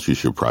accounts you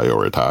should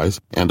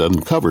prioritize, and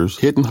uncovers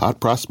hidden hot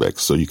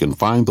prospects so you can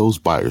find those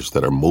buyers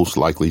that are most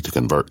likely to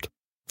convert.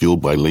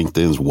 Fueled by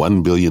LinkedIn's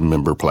 1 billion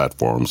member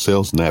platform,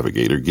 Sales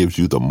Navigator gives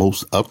you the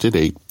most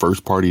up-to-date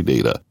first-party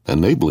data,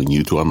 enabling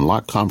you to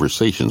unlock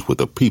conversations with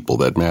the people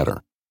that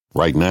matter.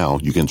 Right now,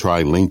 you can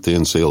try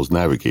LinkedIn Sales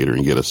Navigator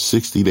and get a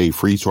 60-day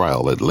free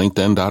trial at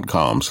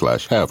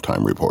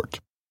linkedin.com/halftime report.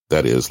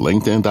 That is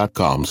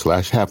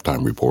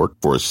linkedin.com/halftime report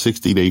for a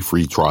 60-day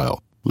free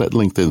trial. Let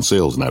LinkedIn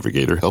Sales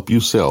Navigator help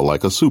you sell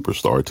like a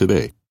superstar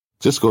today.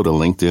 Just go to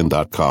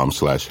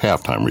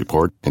linkedin.com/halftime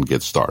report and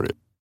get started.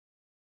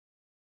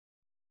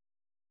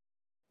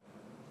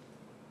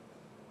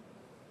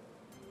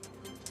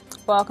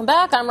 Welcome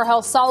back. I'm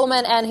Rahel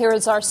Solomon, and here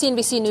is our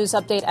CNBC News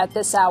update at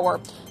this hour.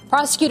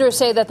 Prosecutors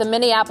say that the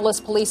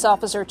Minneapolis police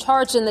officer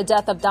charged in the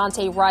death of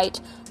Daunte Wright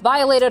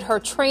violated her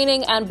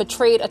training and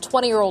betrayed a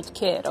 20-year-old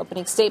kid.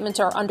 Opening statements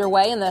are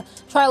underway in the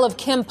trial of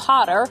Kim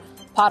Potter.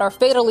 Potter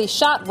fatally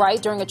shot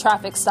Wright during a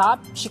traffic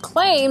stop. She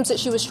claims that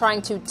she was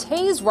trying to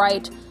tase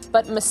Wright,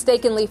 but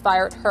mistakenly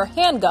fired her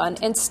handgun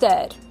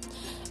instead.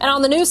 And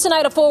on the news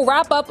tonight, a full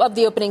wrap-up of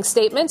the opening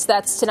statements.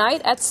 That's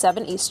tonight at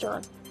 7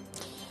 Eastern.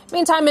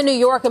 Meantime, in New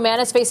York, a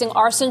man is facing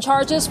arson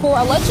charges for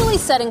allegedly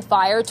setting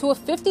fire to a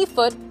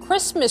 50-foot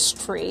Christmas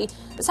tree.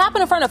 This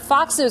happened in front of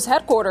Fox News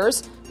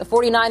headquarters. The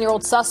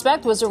 49-year-old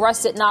suspect was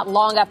arrested not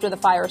long after the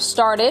fire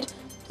started.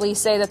 Police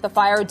say that the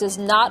fire does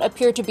not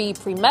appear to be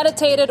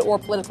premeditated or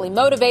politically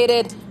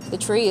motivated. The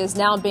tree is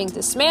now being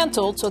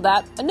dismantled so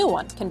that a new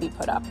one can be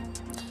put up.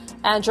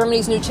 And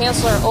Germany's new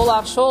Chancellor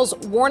Olaf Scholz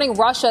warning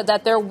Russia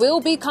that there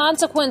will be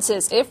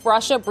consequences if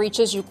Russia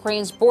breaches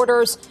Ukraine's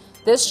borders.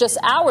 This just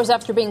hours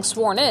after being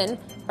sworn in.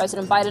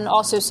 President Biden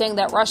also saying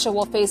that Russia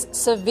will face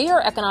severe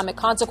economic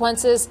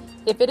consequences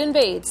if it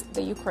invades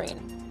the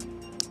Ukraine.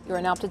 You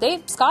are now up to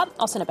date. Scott,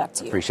 I'll send it back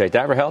to you. Appreciate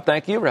that, Rahel.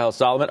 Thank you, Rahel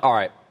Solomon. All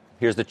right,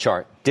 here's the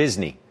chart.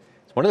 Disney.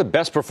 It's one of the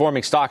best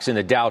performing stocks in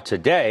the Dow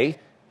today.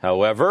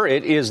 However,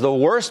 it is the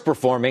worst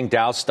performing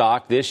Dow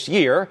stock this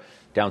year,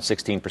 down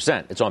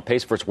 16%. It's on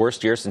pace for its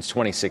worst year since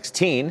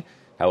 2016.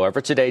 However,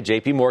 today,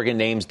 J.P. Morgan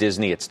names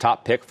Disney its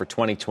top pick for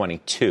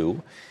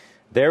 2022.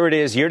 There it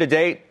is. Year to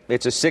date,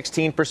 it's a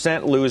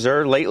 16%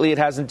 loser. Lately, it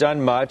hasn't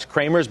done much.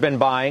 Cramer's been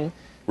buying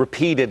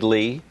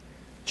repeatedly.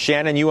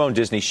 Shannon, you own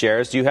Disney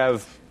shares. Do you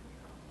have,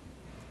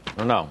 I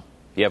don't know,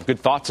 you have good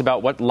thoughts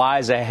about what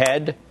lies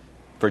ahead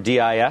for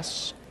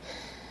DIS?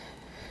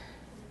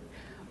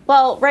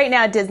 Well, right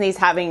now Disney's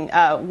having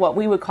what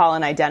we would call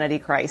an identity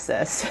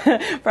crisis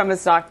from a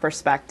stock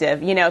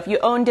perspective. You know, if you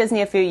owned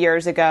Disney a few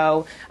years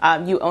ago,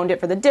 you owned it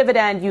for the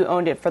dividend, you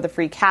owned it for the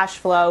free cash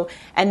flow,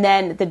 and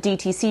then the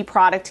DTC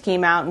product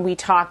came out, and we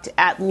talked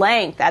at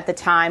length at the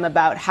time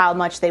about how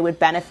much they would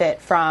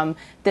benefit from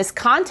this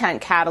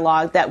content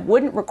catalog that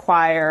wouldn't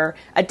require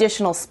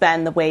additional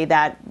spend the way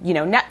that, you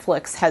know,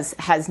 Netflix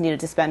has needed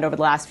to spend over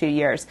the last few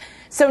years.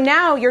 So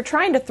now you're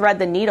trying to thread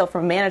the needle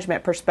from a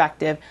management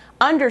perspective,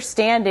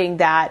 understanding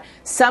that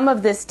some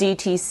of this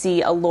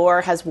DTC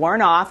allure has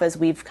worn off as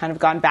we've kind of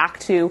gone back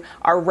to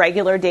our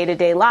regular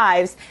day-to-day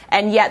lives,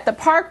 and yet the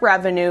park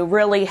revenue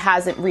really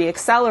hasn't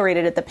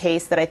reaccelerated at the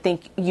pace that I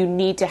think you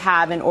need to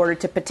have in order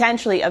to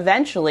potentially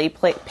eventually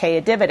pay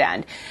a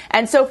dividend.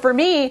 And so for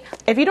me,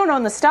 if you don't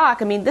own the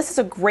stock, I mean, this is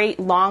a great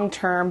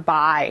long-term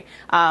buy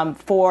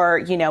for,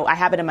 you know, I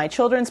have it in my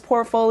children's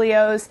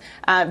portfolios.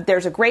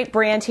 There's a great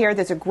brand here.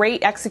 There's a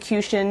great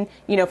execution,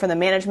 you know, from the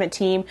management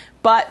team.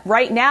 But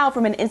right now,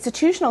 from an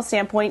institutional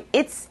standpoint,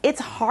 it's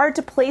hard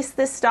to place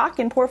this stock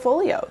in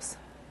portfolios.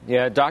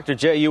 Yeah, Dr.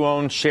 J, you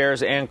own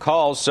shares and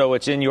calls, so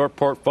it's in your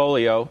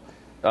portfolio,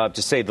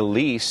 to say the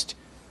least.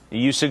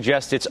 You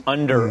suggest it's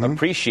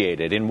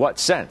underappreciated. In what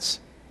sense?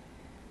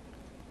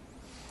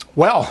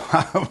 Well,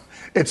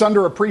 it's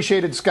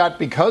underappreciated, Scott,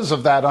 because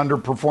of that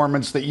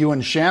underperformance that you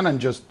and Shannon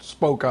just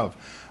spoke of.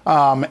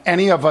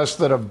 Any of us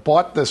that have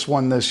bought this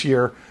one this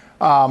year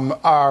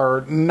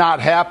are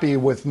not happy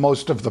with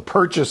most of the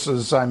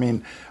purchases. I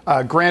mean,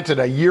 granted,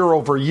 a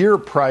year-over-year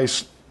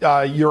price,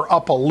 you're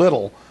up a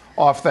little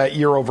off that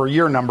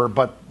year-over-year number,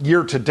 but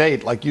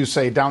year-to-date, like you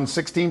say, down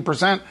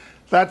 16%,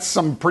 that's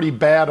some pretty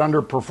bad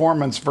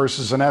underperformance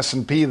versus an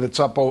S&P that's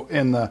up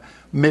in the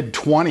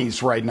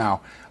mid-20s right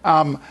now.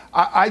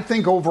 I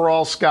think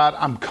overall, Scott,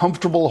 I'm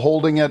comfortable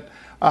holding it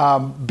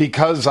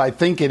because I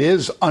think it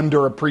is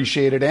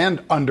underappreciated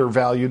and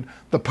undervalued.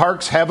 The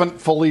parks haven't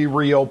fully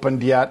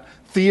reopened yet.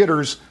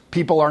 Theaters,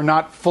 people are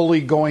not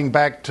fully going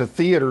back to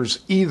theaters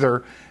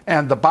either.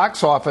 And the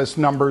box office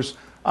numbers,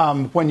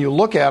 when you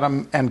look at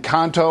them,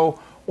 Encanto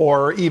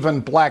or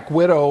even Black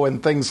Widow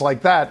and things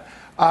like that,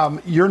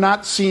 you're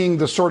not seeing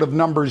the sort of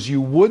numbers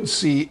you would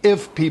see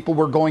if people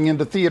were going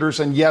into theaters.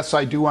 And yes,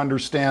 I do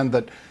understand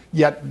that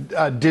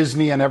yet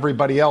Disney and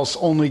everybody else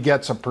only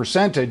gets a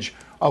percentage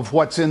of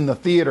what's in the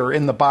theater,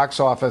 in the box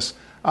office,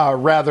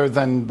 rather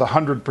than the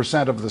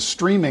 100% of the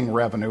streaming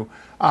revenue.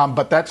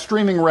 But that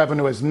streaming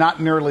revenue is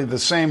not nearly the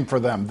same for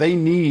them. They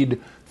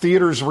need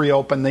theaters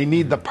reopen. They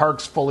need the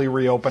parks fully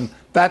reopen.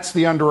 That's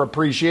the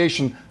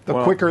underappreciation.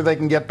 The quicker they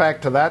can get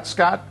back to that,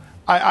 Scott,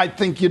 I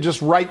think you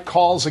just write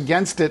calls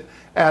against it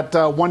at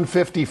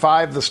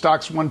 155. The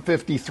stock's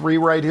 153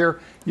 right here.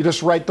 You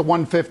just write the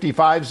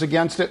 155s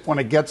against it. When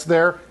it gets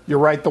there, you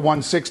write the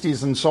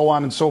 160s and so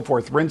on and so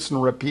forth. Rinse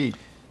and repeat.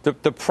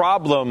 The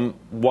problem,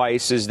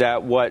 Weiss, is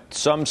that what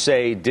some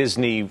say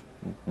Disney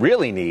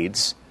really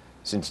needs,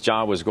 since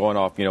John was going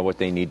off, you know, what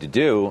they need to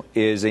do,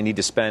 is they need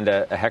to spend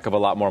a heck of a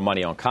lot more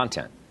money on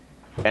content,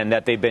 and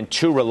that they've been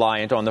too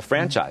reliant on the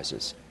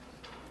franchises.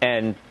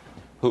 And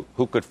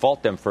who could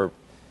fault them for,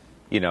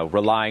 you know,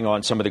 relying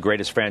on some of the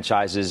greatest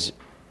franchises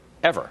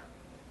ever?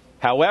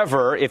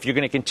 However, if you're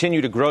going to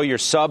continue to grow your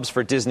subs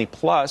for Disney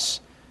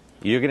Plus,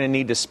 you're going to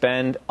need to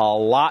spend a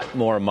lot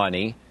more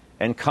money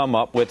and come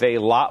up with a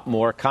lot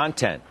more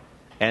content.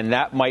 And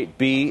that might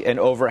be an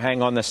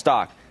overhang on the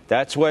stock.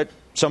 That's what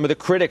some of the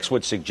critics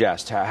would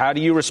suggest. How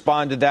do you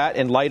respond to that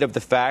in light of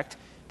the fact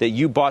that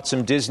you bought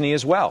some Disney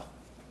as well?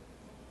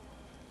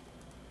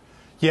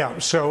 Yeah,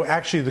 so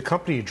actually the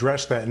company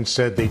addressed that and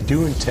said they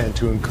do intend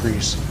to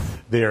increase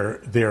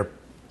their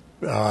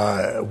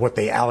what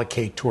they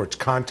allocate towards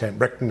content,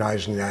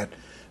 recognizing that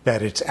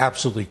it's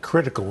absolutely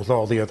critical with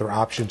all the other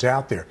options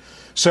out there.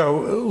 So,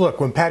 look,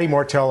 when Patty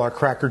Martell, our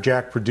Cracker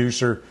Jack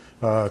producer,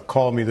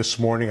 called me this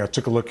morning, I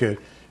took a look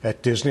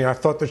at Disney. I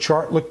thought the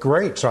chart looked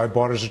great, so I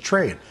bought it as a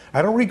trade.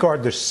 I don't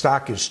regard the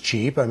stock as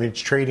cheap. I mean, it's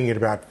trading at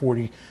about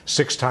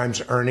 46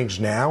 times earnings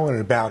now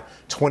and about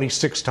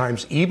 26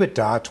 times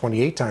EBITDA,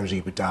 28 times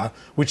EBITDA,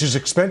 which is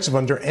expensive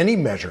under any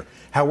measure.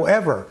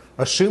 However,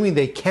 assuming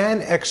they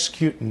can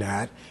execute in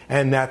that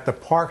and that the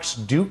parks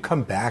do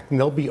come back and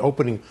they'll be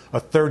opening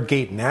a third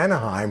gate in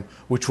Anaheim,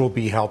 which will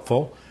be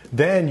helpful,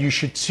 then you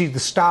should see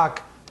the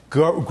stock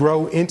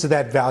grow into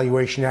that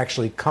valuation,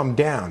 actually come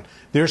down.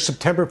 Their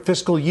September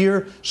fiscal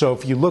year, so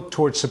if you look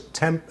towards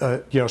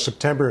September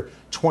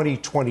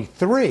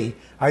 2023,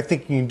 I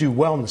think you can do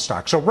well in the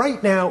stock. So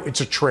right now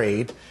it's a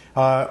trade.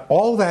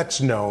 All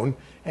that's known,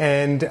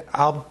 and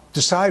I'll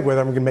decide whether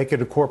I'm going to make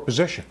it a core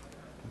position.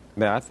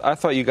 Man, I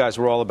thought you guys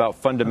were all about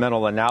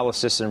fundamental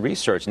analysis and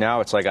research.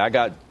 Now it's like I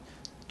got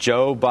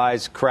Joe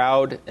buys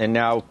crowd, and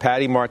now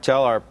Patty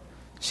Martell, our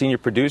senior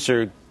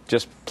producer,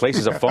 just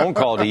places a phone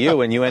call to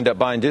you, and you end up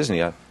buying Disney.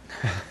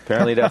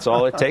 Apparently, that's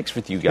all it takes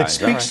with you guys.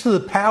 It speaks to the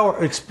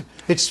power.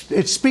 It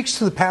speaks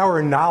to the power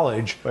and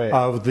knowledge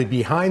of the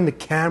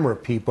behind-the-camera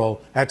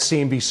people at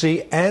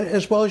CNBC and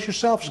as well as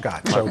yourself,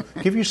 Scott. So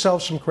give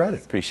yourself some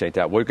credit. Appreciate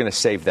that. We're going to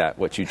save that,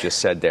 what you just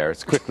said there,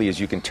 as quickly as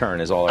you can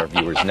turn, as all our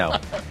viewers know.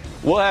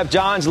 We'll have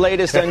John's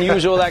latest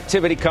unusual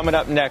activity coming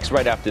up next,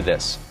 right after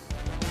this.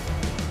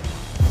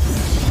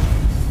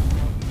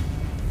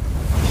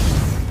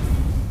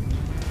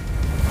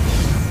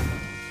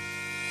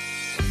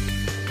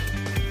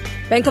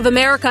 Bank of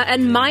America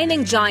and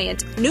mining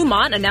giant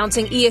Newmont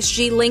announcing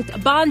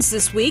ESG-linked bonds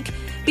this week.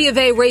 B of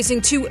A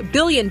raising $2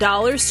 billion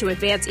to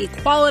advance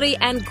equality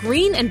and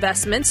green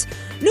investments.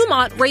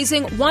 Newmont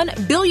raising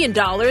 $1 billion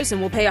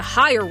and will pay a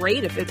higher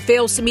rate if it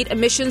fails to meet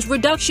emissions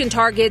reduction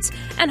targets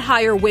and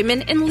hire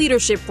women in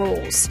leadership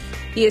roles.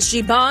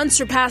 ESG bonds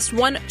surpassed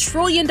 $1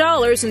 trillion in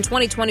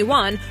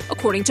 2021,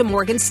 according to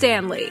Morgan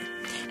Stanley.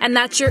 And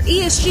that's your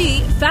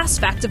ESG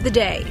Fast Fact of the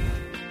Day.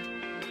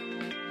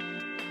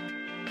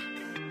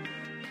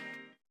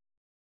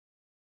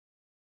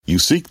 You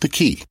seek the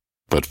key,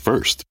 but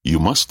first, you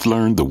must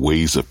learn the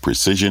ways of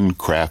precision,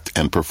 craft,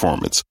 and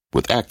performance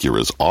with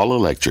Acura's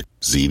all-electric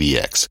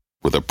ZDX.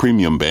 With a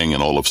premium Bang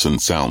 & Olufsen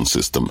sound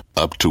system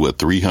up to a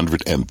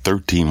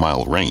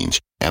 313-mile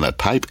range and a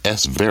Type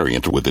S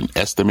variant with an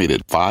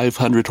estimated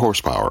 500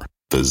 horsepower,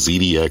 the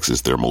ZDX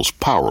is their most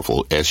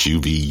powerful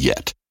SUV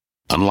yet.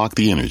 Unlock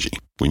the energy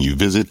when you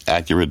visit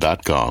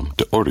Acura.com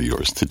to order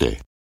yours today.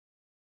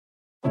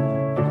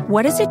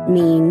 What does it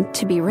mean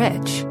to be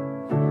rich?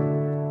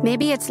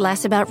 Maybe it's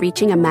less about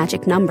reaching a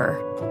magic number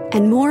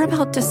and more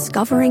about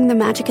discovering the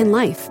magic in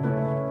life.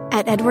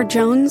 At Edward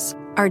Jones,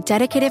 our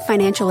dedicated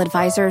financial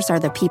advisors are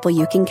the people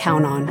you can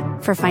count on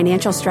for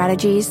financial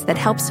strategies that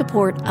help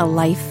support a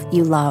life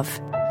you love.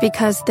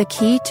 Because the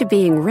key to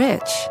being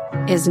rich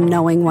is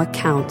knowing what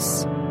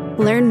counts.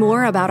 Learn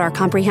more about our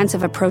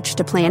comprehensive approach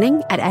to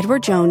planning at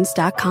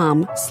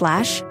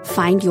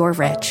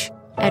edwardjones.com/findyourrich.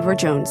 Edward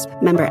Jones,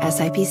 member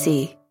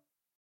SIPC.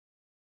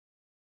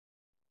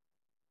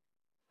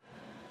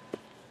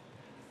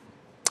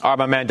 All right,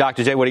 my man,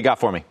 Dr. J, what do you got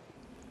for me?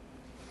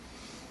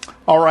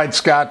 All right,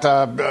 Scott,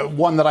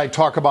 one that I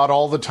talk about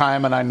all the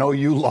time, and I know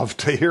you love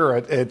to hear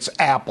it, it's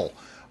Apple.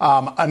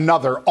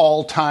 Another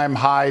all-time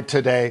high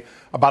today,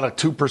 about a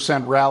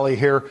 2% rally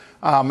here.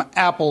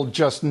 Apple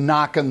just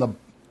knocking the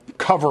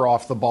cover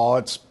off the ball.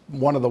 It's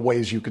one of the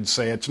ways you could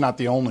say it. It's not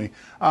the only.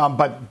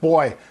 But,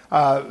 boy,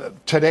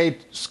 today,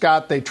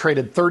 Scott, they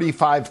traded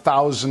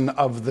 35,000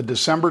 of the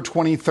December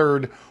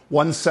 23rd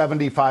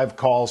 175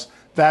 calls.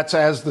 That's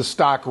as the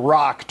stock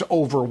rocked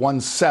over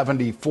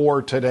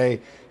 174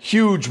 today.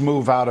 Huge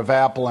move out of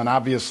Apple. And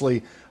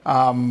obviously,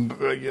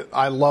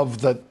 I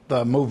love that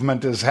the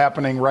movement is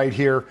happening right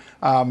here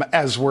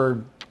as we're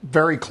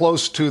very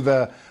close to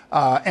the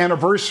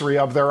anniversary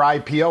of their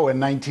IPO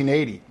in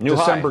 1980.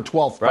 December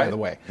 12th, right? By the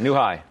way. New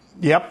high.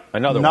 Yep.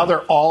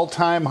 Another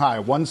all-time high,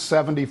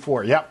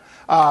 174. Yep.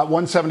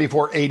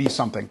 174.80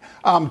 something.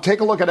 Take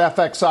a look at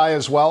FXI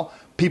as well.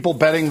 People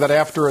betting that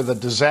after the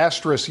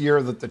disastrous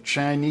year that the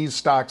Chinese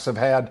stocks have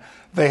had,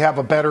 they have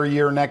a better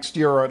year next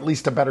year, or at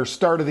least a better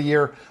start of the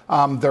year.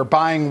 They're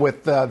buying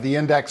with the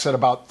index at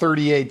about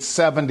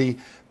 38.70.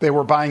 They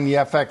were buying the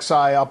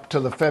FXI up to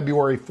the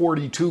February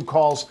 42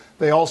 calls.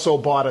 They also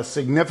bought a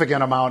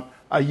significant amount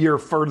a year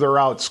further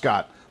out,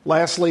 Scott.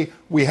 Lastly,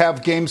 we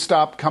have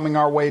GameStop coming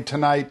our way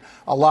tonight.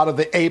 A lot of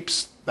the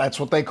apes, that's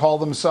what they call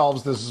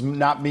themselves, this is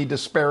not me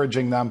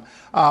disparaging them,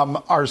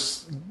 are,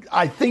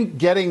 I think,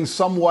 getting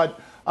somewhat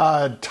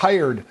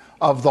tired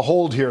of the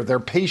hold here. Their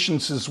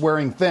patience is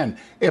wearing thin.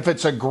 If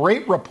it's a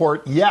great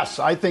report, yes,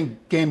 I think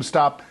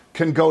GameStop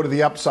can go to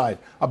the upside.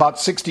 About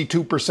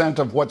 62%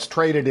 of what's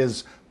traded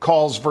is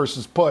calls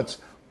versus puts.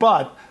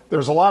 But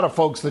there's a lot of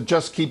folks that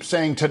just keep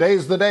saying,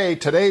 today's the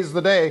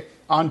day,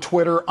 on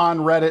Twitter, on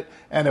Reddit.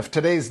 And if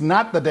today's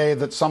not the day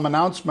that some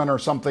announcement or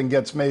something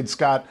gets made,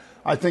 Scott,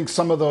 I think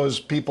some of those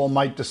people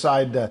might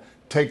decide to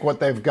take what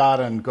they've got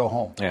and go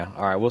home. Yeah,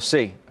 all right, we'll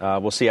see.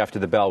 We'll see after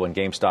the bell when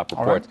GameStop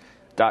reports.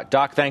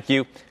 Doc, thank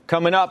you.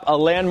 Coming up, a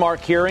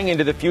landmark hearing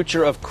into the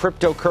future of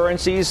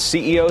cryptocurrencies.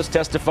 CEOs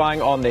testifying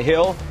on the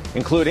Hill,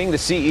 including the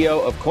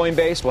CEO of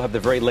Coinbase. We'll have the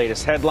very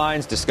latest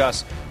headlines,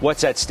 discuss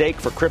what's at stake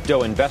for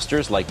crypto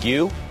investors like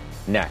you.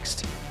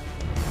 Next.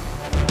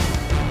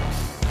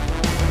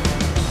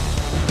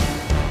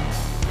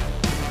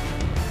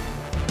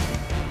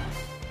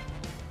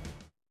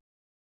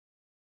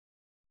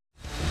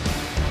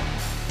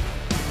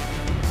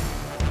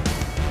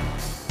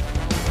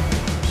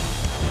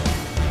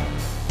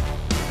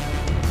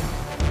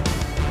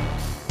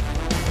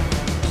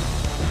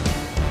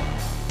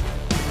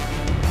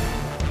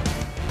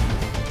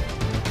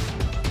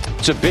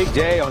 It's a big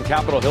day on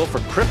Capitol Hill for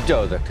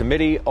crypto. The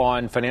Committee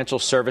on Financial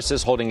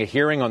Services holding a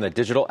hearing on the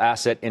digital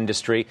asset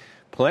industry,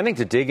 planning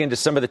to dig into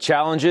some of the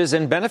challenges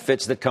and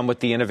benefits that come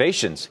with the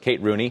innovations.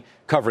 Kate Rooney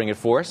covering it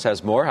for us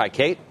has more. Hi,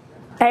 Kate.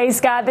 Hey,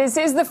 Scott, this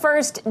is the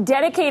first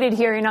dedicated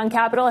hearing on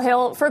Capitol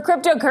Hill for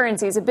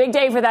cryptocurrencies. A big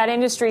day for that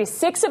industry.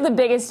 6 of the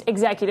biggest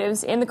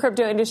executives in the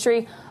crypto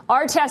industry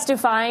are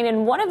testifying.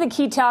 And one of the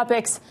key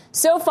topics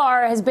so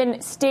far has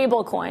been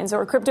stable coins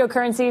or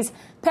cryptocurrencies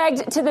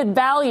pegged to the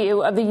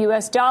value of the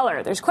U.S.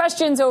 dollar. There's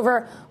questions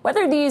over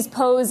whether these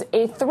pose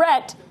a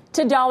threat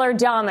to dollar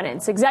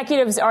dominance.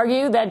 Executives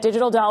argue that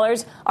digital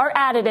dollars are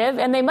additive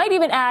and they might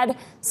even add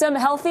some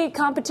healthy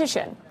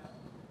competition.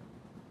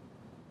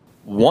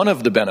 One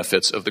of the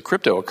benefits of the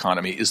crypto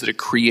economy is that it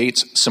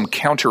creates some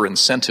counter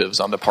incentives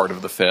on the part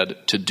of the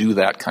Fed to do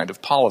that kind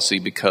of policy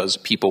because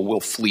people will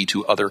flee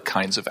to other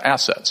kinds of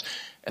assets.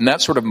 And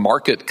that sort of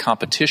market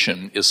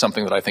competition is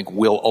something that I think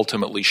will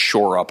ultimately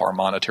shore up our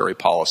monetary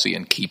policy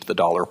and keep the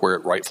dollar where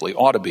it rightfully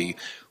ought to be,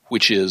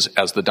 which is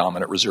as the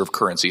dominant reserve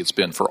currency it's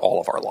been for all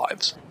of our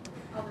lives.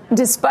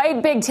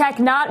 Despite big tech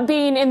not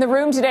being in the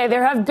room today,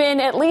 there have been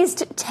at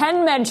least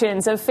 10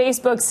 mentions of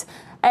Facebook's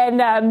and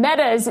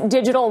Meta's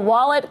digital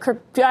wallet.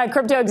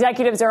 Crypto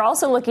executives are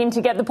also looking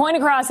to get the point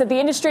across that the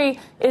industry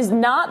is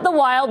not the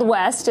Wild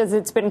West, as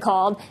it's been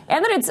called,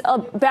 and that it's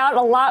about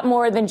a lot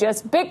more than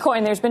just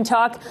Bitcoin. There's been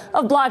talk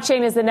of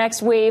blockchain as the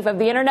next wave of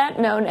the internet,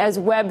 known as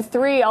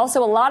Web3.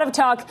 Also, a lot of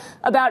talk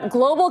about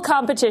global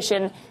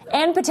competition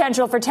and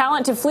potential for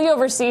talent to flee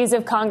overseas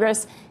if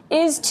Congress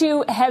is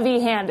too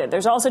heavy-handed.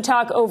 There's also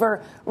talk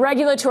over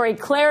regulatory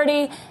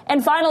clarity.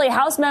 And finally,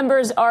 House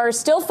members are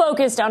still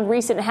focused on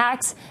recent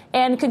hacks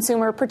and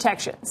consumer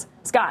protections.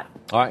 Scott.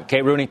 All right,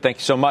 Kate Rooney, thank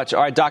you so much.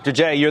 All right, Dr.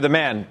 J, you're the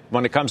man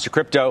when it comes to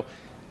crypto.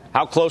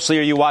 How closely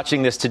are you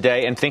watching this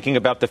today and thinking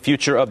about the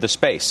future of the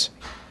space?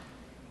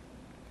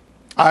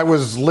 I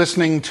was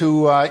listening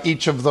to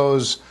each of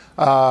those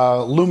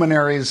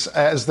luminaries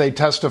as they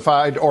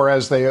testified or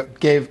as they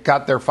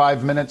got their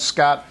 5 minutes,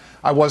 Scott.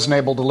 I wasn't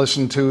able to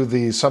listen to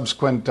the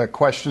subsequent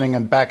questioning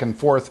and back and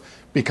forth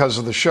because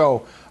of the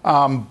show.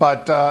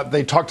 But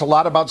they talked a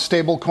lot about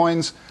stable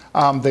coins.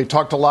 They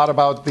talked a lot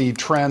about the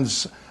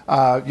trends,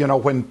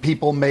 when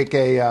people make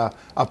a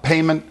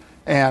payment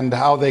and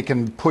how they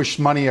can push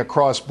money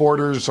across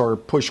borders or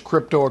push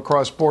crypto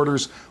across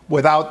borders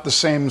without the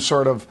same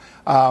sort of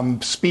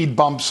speed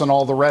bumps and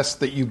all the rest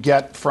that you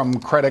get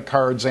from credit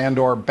cards and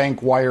or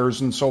bank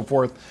wires and so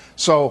forth.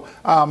 So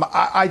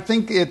I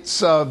think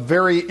it's a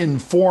very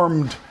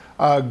informed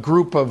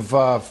group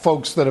of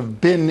folks that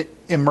have been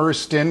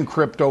immersed in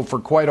crypto for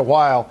quite a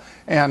while.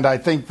 And I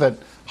think that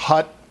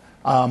Hut,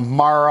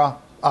 Mara,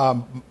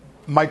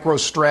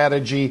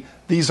 MicroStrategy,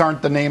 these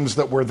aren't the names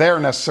that were there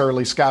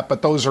necessarily, Scott,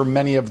 but those are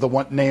many of the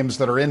names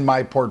that are in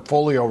my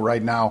portfolio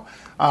right now.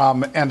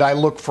 And I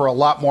look for a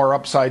lot more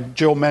upside.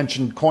 Jill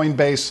mentioned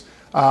Coinbase.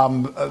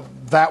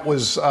 That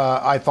was,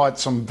 I thought,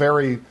 some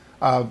very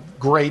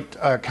great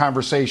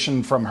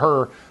conversation from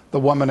her, the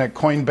woman at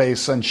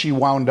Coinbase, and she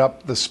wound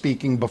up the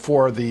speaking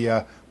before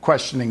the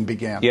questioning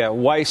began. Yeah,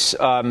 Weiss,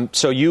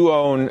 so you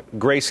own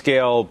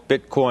Grayscale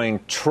Bitcoin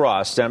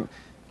Trust. I'm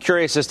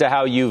curious as to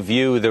how you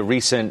view the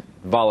recent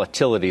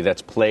volatility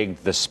that's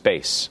plagued the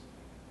space.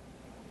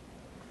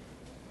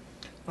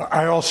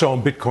 I also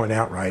own Bitcoin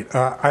outright.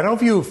 I don't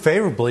view it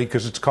favorably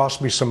because it's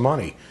cost me some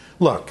money.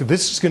 Look,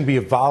 this is going to be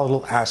a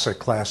volatile asset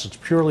class. It's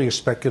purely a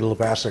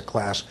speculative asset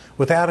class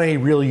without any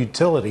real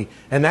utility,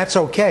 and that's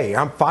okay.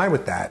 I'm fine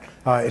with that.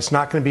 It's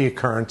not going to be a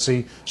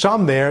currency. So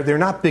I'm there. They're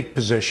not big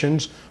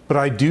positions, but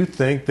I do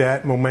think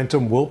that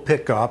momentum will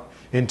pick up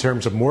in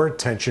terms of more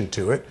attention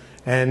to it.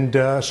 And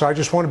so I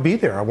just want to be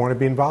there. I want to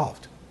be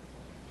involved.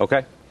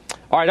 Okay.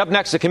 All right, up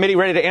next, the committee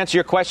ready to answer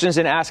your questions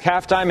and Ask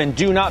Halftime. And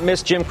do not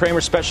miss Jim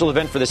Cramer's special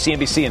event for the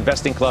CNBC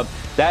Investing Club.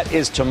 That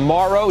is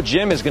tomorrow.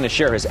 Jim is going to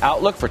share his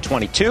outlook for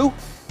 22.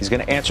 He's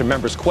going to answer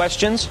members'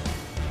 questions.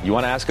 You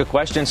want to ask a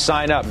question?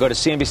 Sign up. Go to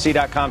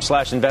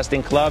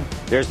cnbc.com/investing club.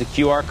 There's the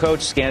QR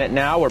code. Scan it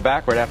now. We're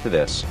back right after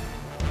this.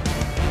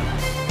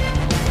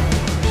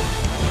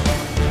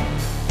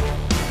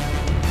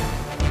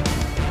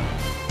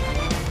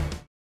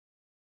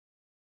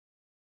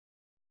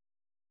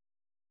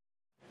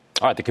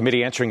 All right, the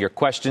committee answering your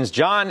questions.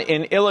 John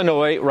in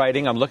Illinois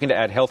writing, I'm looking to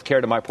add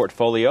healthcare to my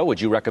portfolio. Would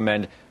you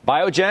recommend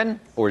Biogen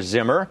or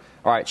Zimmer?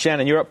 All right,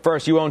 Shannon, you're up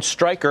first. You own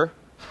Stryker.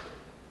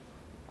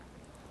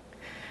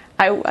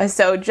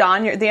 So,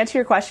 John, the answer to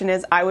your question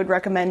is I would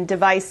recommend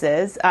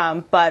Devices,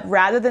 but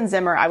rather than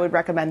Zimmer, I would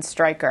recommend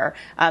Stryker.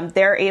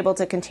 They're able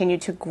to continue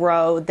to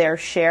grow their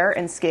share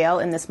and scale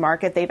in this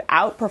market. They've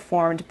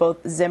outperformed both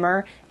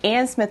Zimmer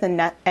and Smith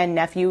and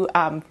Nephew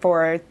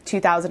for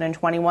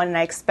 2021, and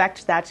I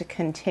expect that to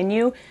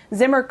continue.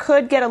 Zimmer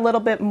could get a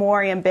little bit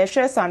more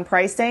ambitious on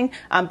pricing,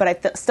 but I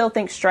still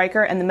think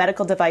Stryker and the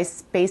medical device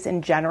space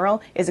in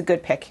general is a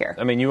good pick here.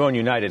 I mean, you own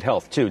United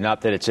Health, too.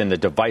 Not that it's in the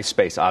device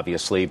space,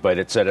 obviously, but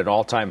it's at an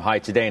all-time high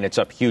today, and it's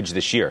up huge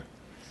this year.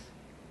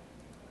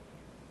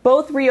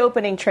 Both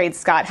reopening trades,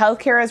 Scott.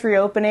 Healthcare as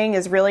reopening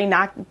has really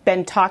not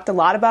been talked a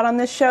lot about on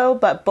this show,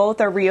 but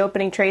both are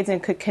reopening trades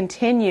and could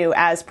continue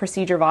as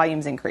procedure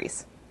volumes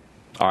increase.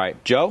 All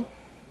right, Joe?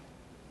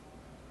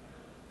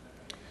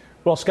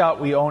 Well, Scott,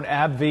 we own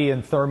AbbVie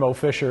and Thermo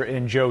Fisher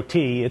in Joe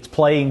T. It's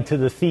playing to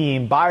the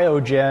theme.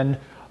 Biogen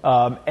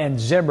and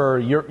Zimmer,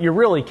 you're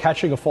really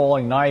catching a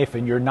falling knife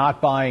and you're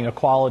not buying a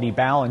quality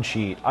balance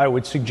sheet. I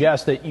would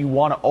suggest that you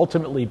want to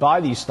ultimately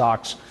buy these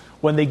stocks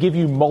when they give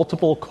you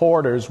multiple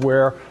quarters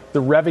where the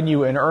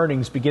revenue and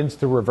earnings begins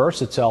to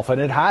reverse itself, and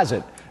it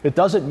hasn't. It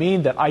doesn't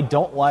mean that I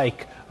don't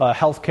like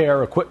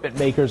healthcare equipment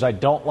makers. I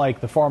don't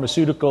like the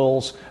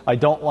pharmaceuticals. I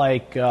don't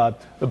like the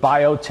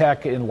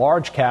biotech in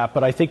large cap,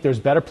 but I think there's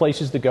better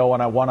places to go,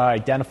 and I want to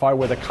identify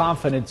where the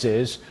confidence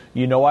is.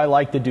 You know I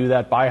like to do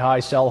that, buy high,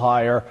 sell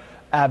higher.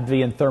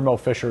 AbbVie and Thermo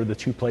Fisher are the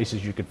two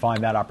places you could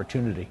find that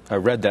opportunity. I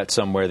read that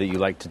somewhere that you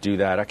like to do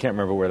that. I can't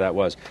remember where that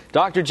was.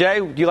 Dr. J,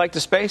 do you like the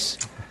space?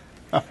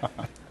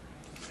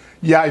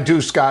 Yeah, I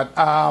do, Scott.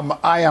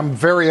 I am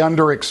very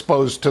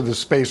underexposed to the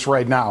space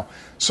right now.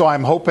 So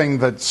I'm hoping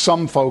that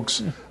some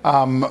folks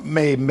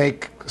may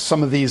make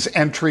some of these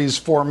entries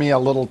for me a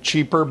little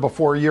cheaper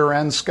before year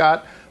end,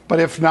 Scott. But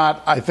if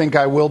not, I think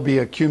I will be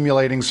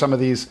accumulating some of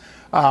these.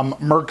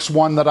 Merck's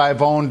one that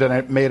I've owned, and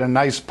it made a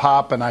nice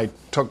pop, and I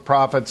took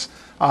profits.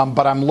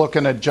 But I'm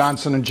looking at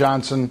Johnson &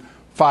 Johnson,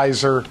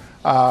 Pfizer.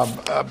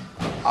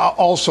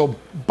 Also,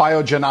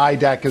 Biogen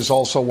IDEC is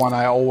also one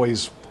I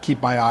always keep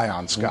my eye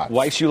on, Scott.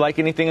 Weiss, you like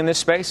anything in this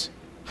space?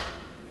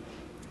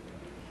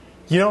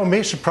 You know, it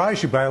may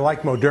surprise you, but I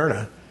like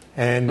Moderna,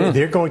 and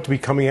they're going to be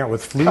coming out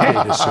with flu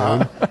data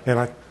soon. And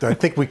I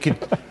think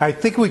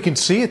we can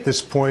see at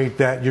this point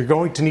that you're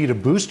going to need a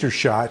booster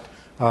shot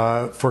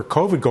for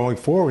COVID going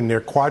forward, and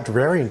their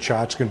quadrivalent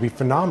shot's going to be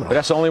phenomenal. But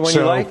that's the only one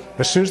you like?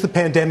 As soon as the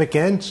pandemic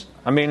ends.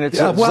 I mean, it's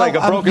like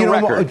a broken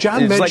record.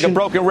 It's like a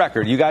broken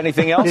record. You got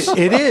anything else?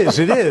 It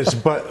is,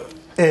 but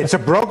it's a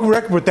broken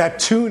record, but that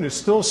tune is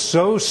still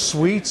so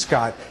sweet,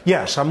 Scott.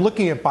 Yes, I'm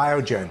looking at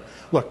Biogen.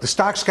 Look, the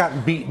stock's gotten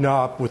beaten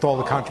up with all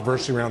the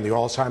controversy around the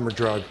Alzheimer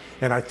drug,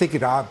 and I think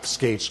it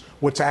obfuscates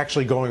what's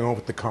actually going on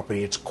with the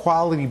company. It's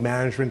quality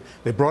management.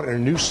 They brought in a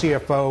new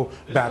CFO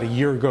about a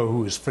year ago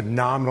who is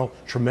phenomenal,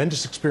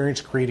 tremendous experience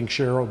creating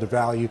shareholder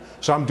value.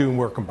 So I'm doing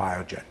work on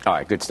Biogen. All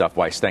right, good stuff,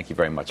 Weiss. Thank you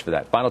very much for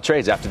that. Final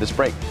trades after this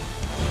break.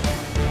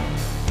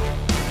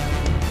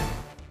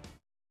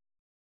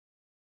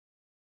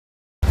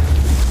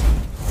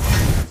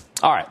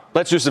 All right,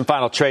 let's do some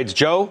final trades.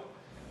 Joe,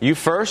 you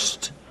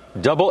first.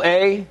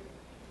 AAPL,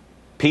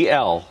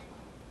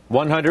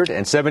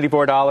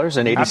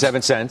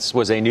 $174.87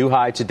 was a new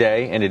high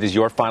today, and it is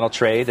your final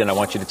trade, and I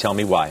want you to tell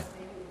me why.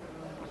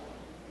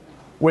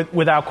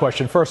 Without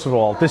question. First of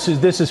all, this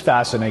is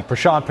fascinating.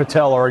 Prashant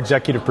Patel, our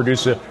executive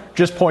producer,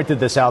 just pointed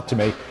this out to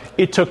me.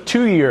 It took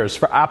 2 years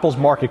for Apple's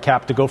market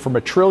cap to go from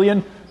 $1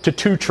 trillion to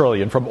 $2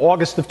 trillion, from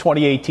August of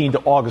 2018 to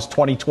August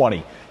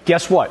 2020.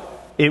 Guess what?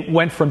 It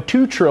went from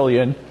 $2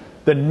 trillion,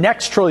 the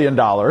next $1 trillion,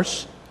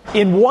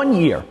 in 1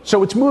 year.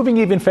 So it's moving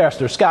even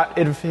faster. Scott,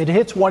 if it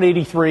hits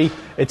 183,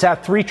 it's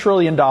at $3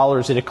 trillion.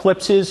 It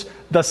eclipses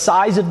the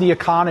size of the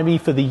economy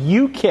for the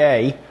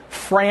UK,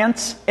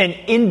 France, and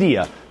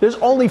India. There's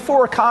only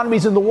 4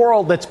 economies in the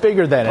world that's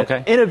bigger than it.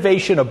 Okay.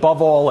 Innovation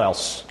above all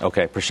else.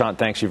 Okay, Prashant,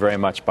 thanks you very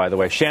much, by the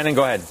way. Shannon,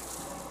 go ahead.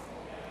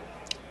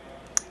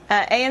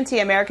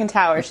 AMT, American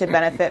Tower, should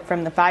benefit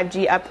from the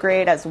 5G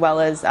upgrade as well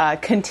as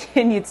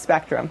continued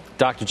spectrum.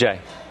 Dr.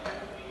 J.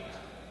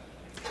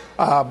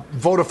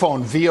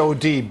 Vodafone,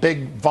 VOD,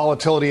 big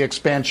volatility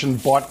expansion,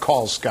 bought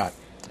calls, Scott.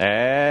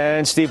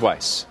 And Steve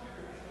Weiss.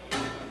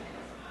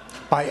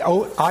 By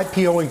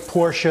IPOing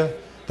Porsche,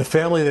 the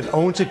family that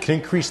owns it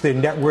can increase their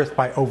net worth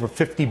by over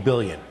 $50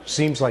 billion.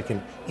 Seems like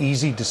an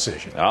easy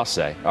decision. I'll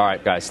say. All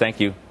right, guys, thank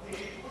you.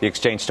 The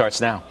exchange starts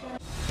now.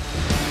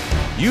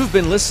 You've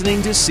been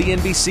listening to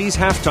CNBC's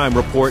Halftime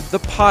Report, the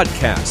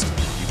podcast.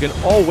 You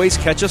can always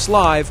catch us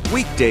live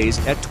weekdays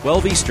at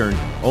 12 Eastern,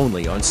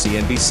 only on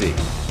CNBC.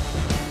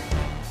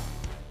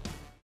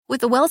 With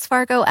the Wells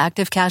Fargo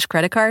Active Cash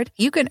Credit Card,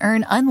 you can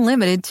earn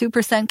unlimited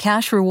 2%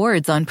 cash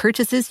rewards on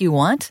purchases you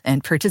want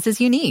and purchases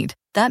you need.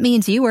 That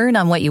means you earn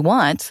on what you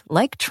want,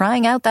 like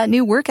trying out that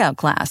new workout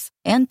class,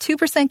 and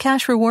 2%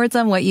 cash rewards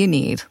on what you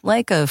need,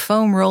 like a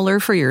foam roller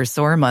for your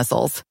sore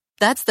muscles.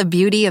 That's the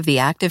beauty of the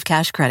Active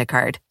Cash Credit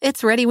Card.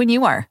 It's ready when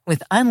you are,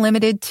 with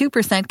unlimited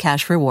 2%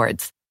 cash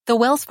rewards. The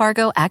Wells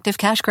Fargo Active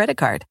Cash Credit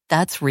Card.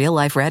 That's real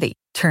life ready.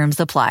 Terms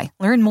apply.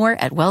 Learn more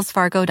at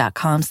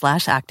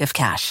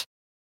wellsfargo.com/activecash.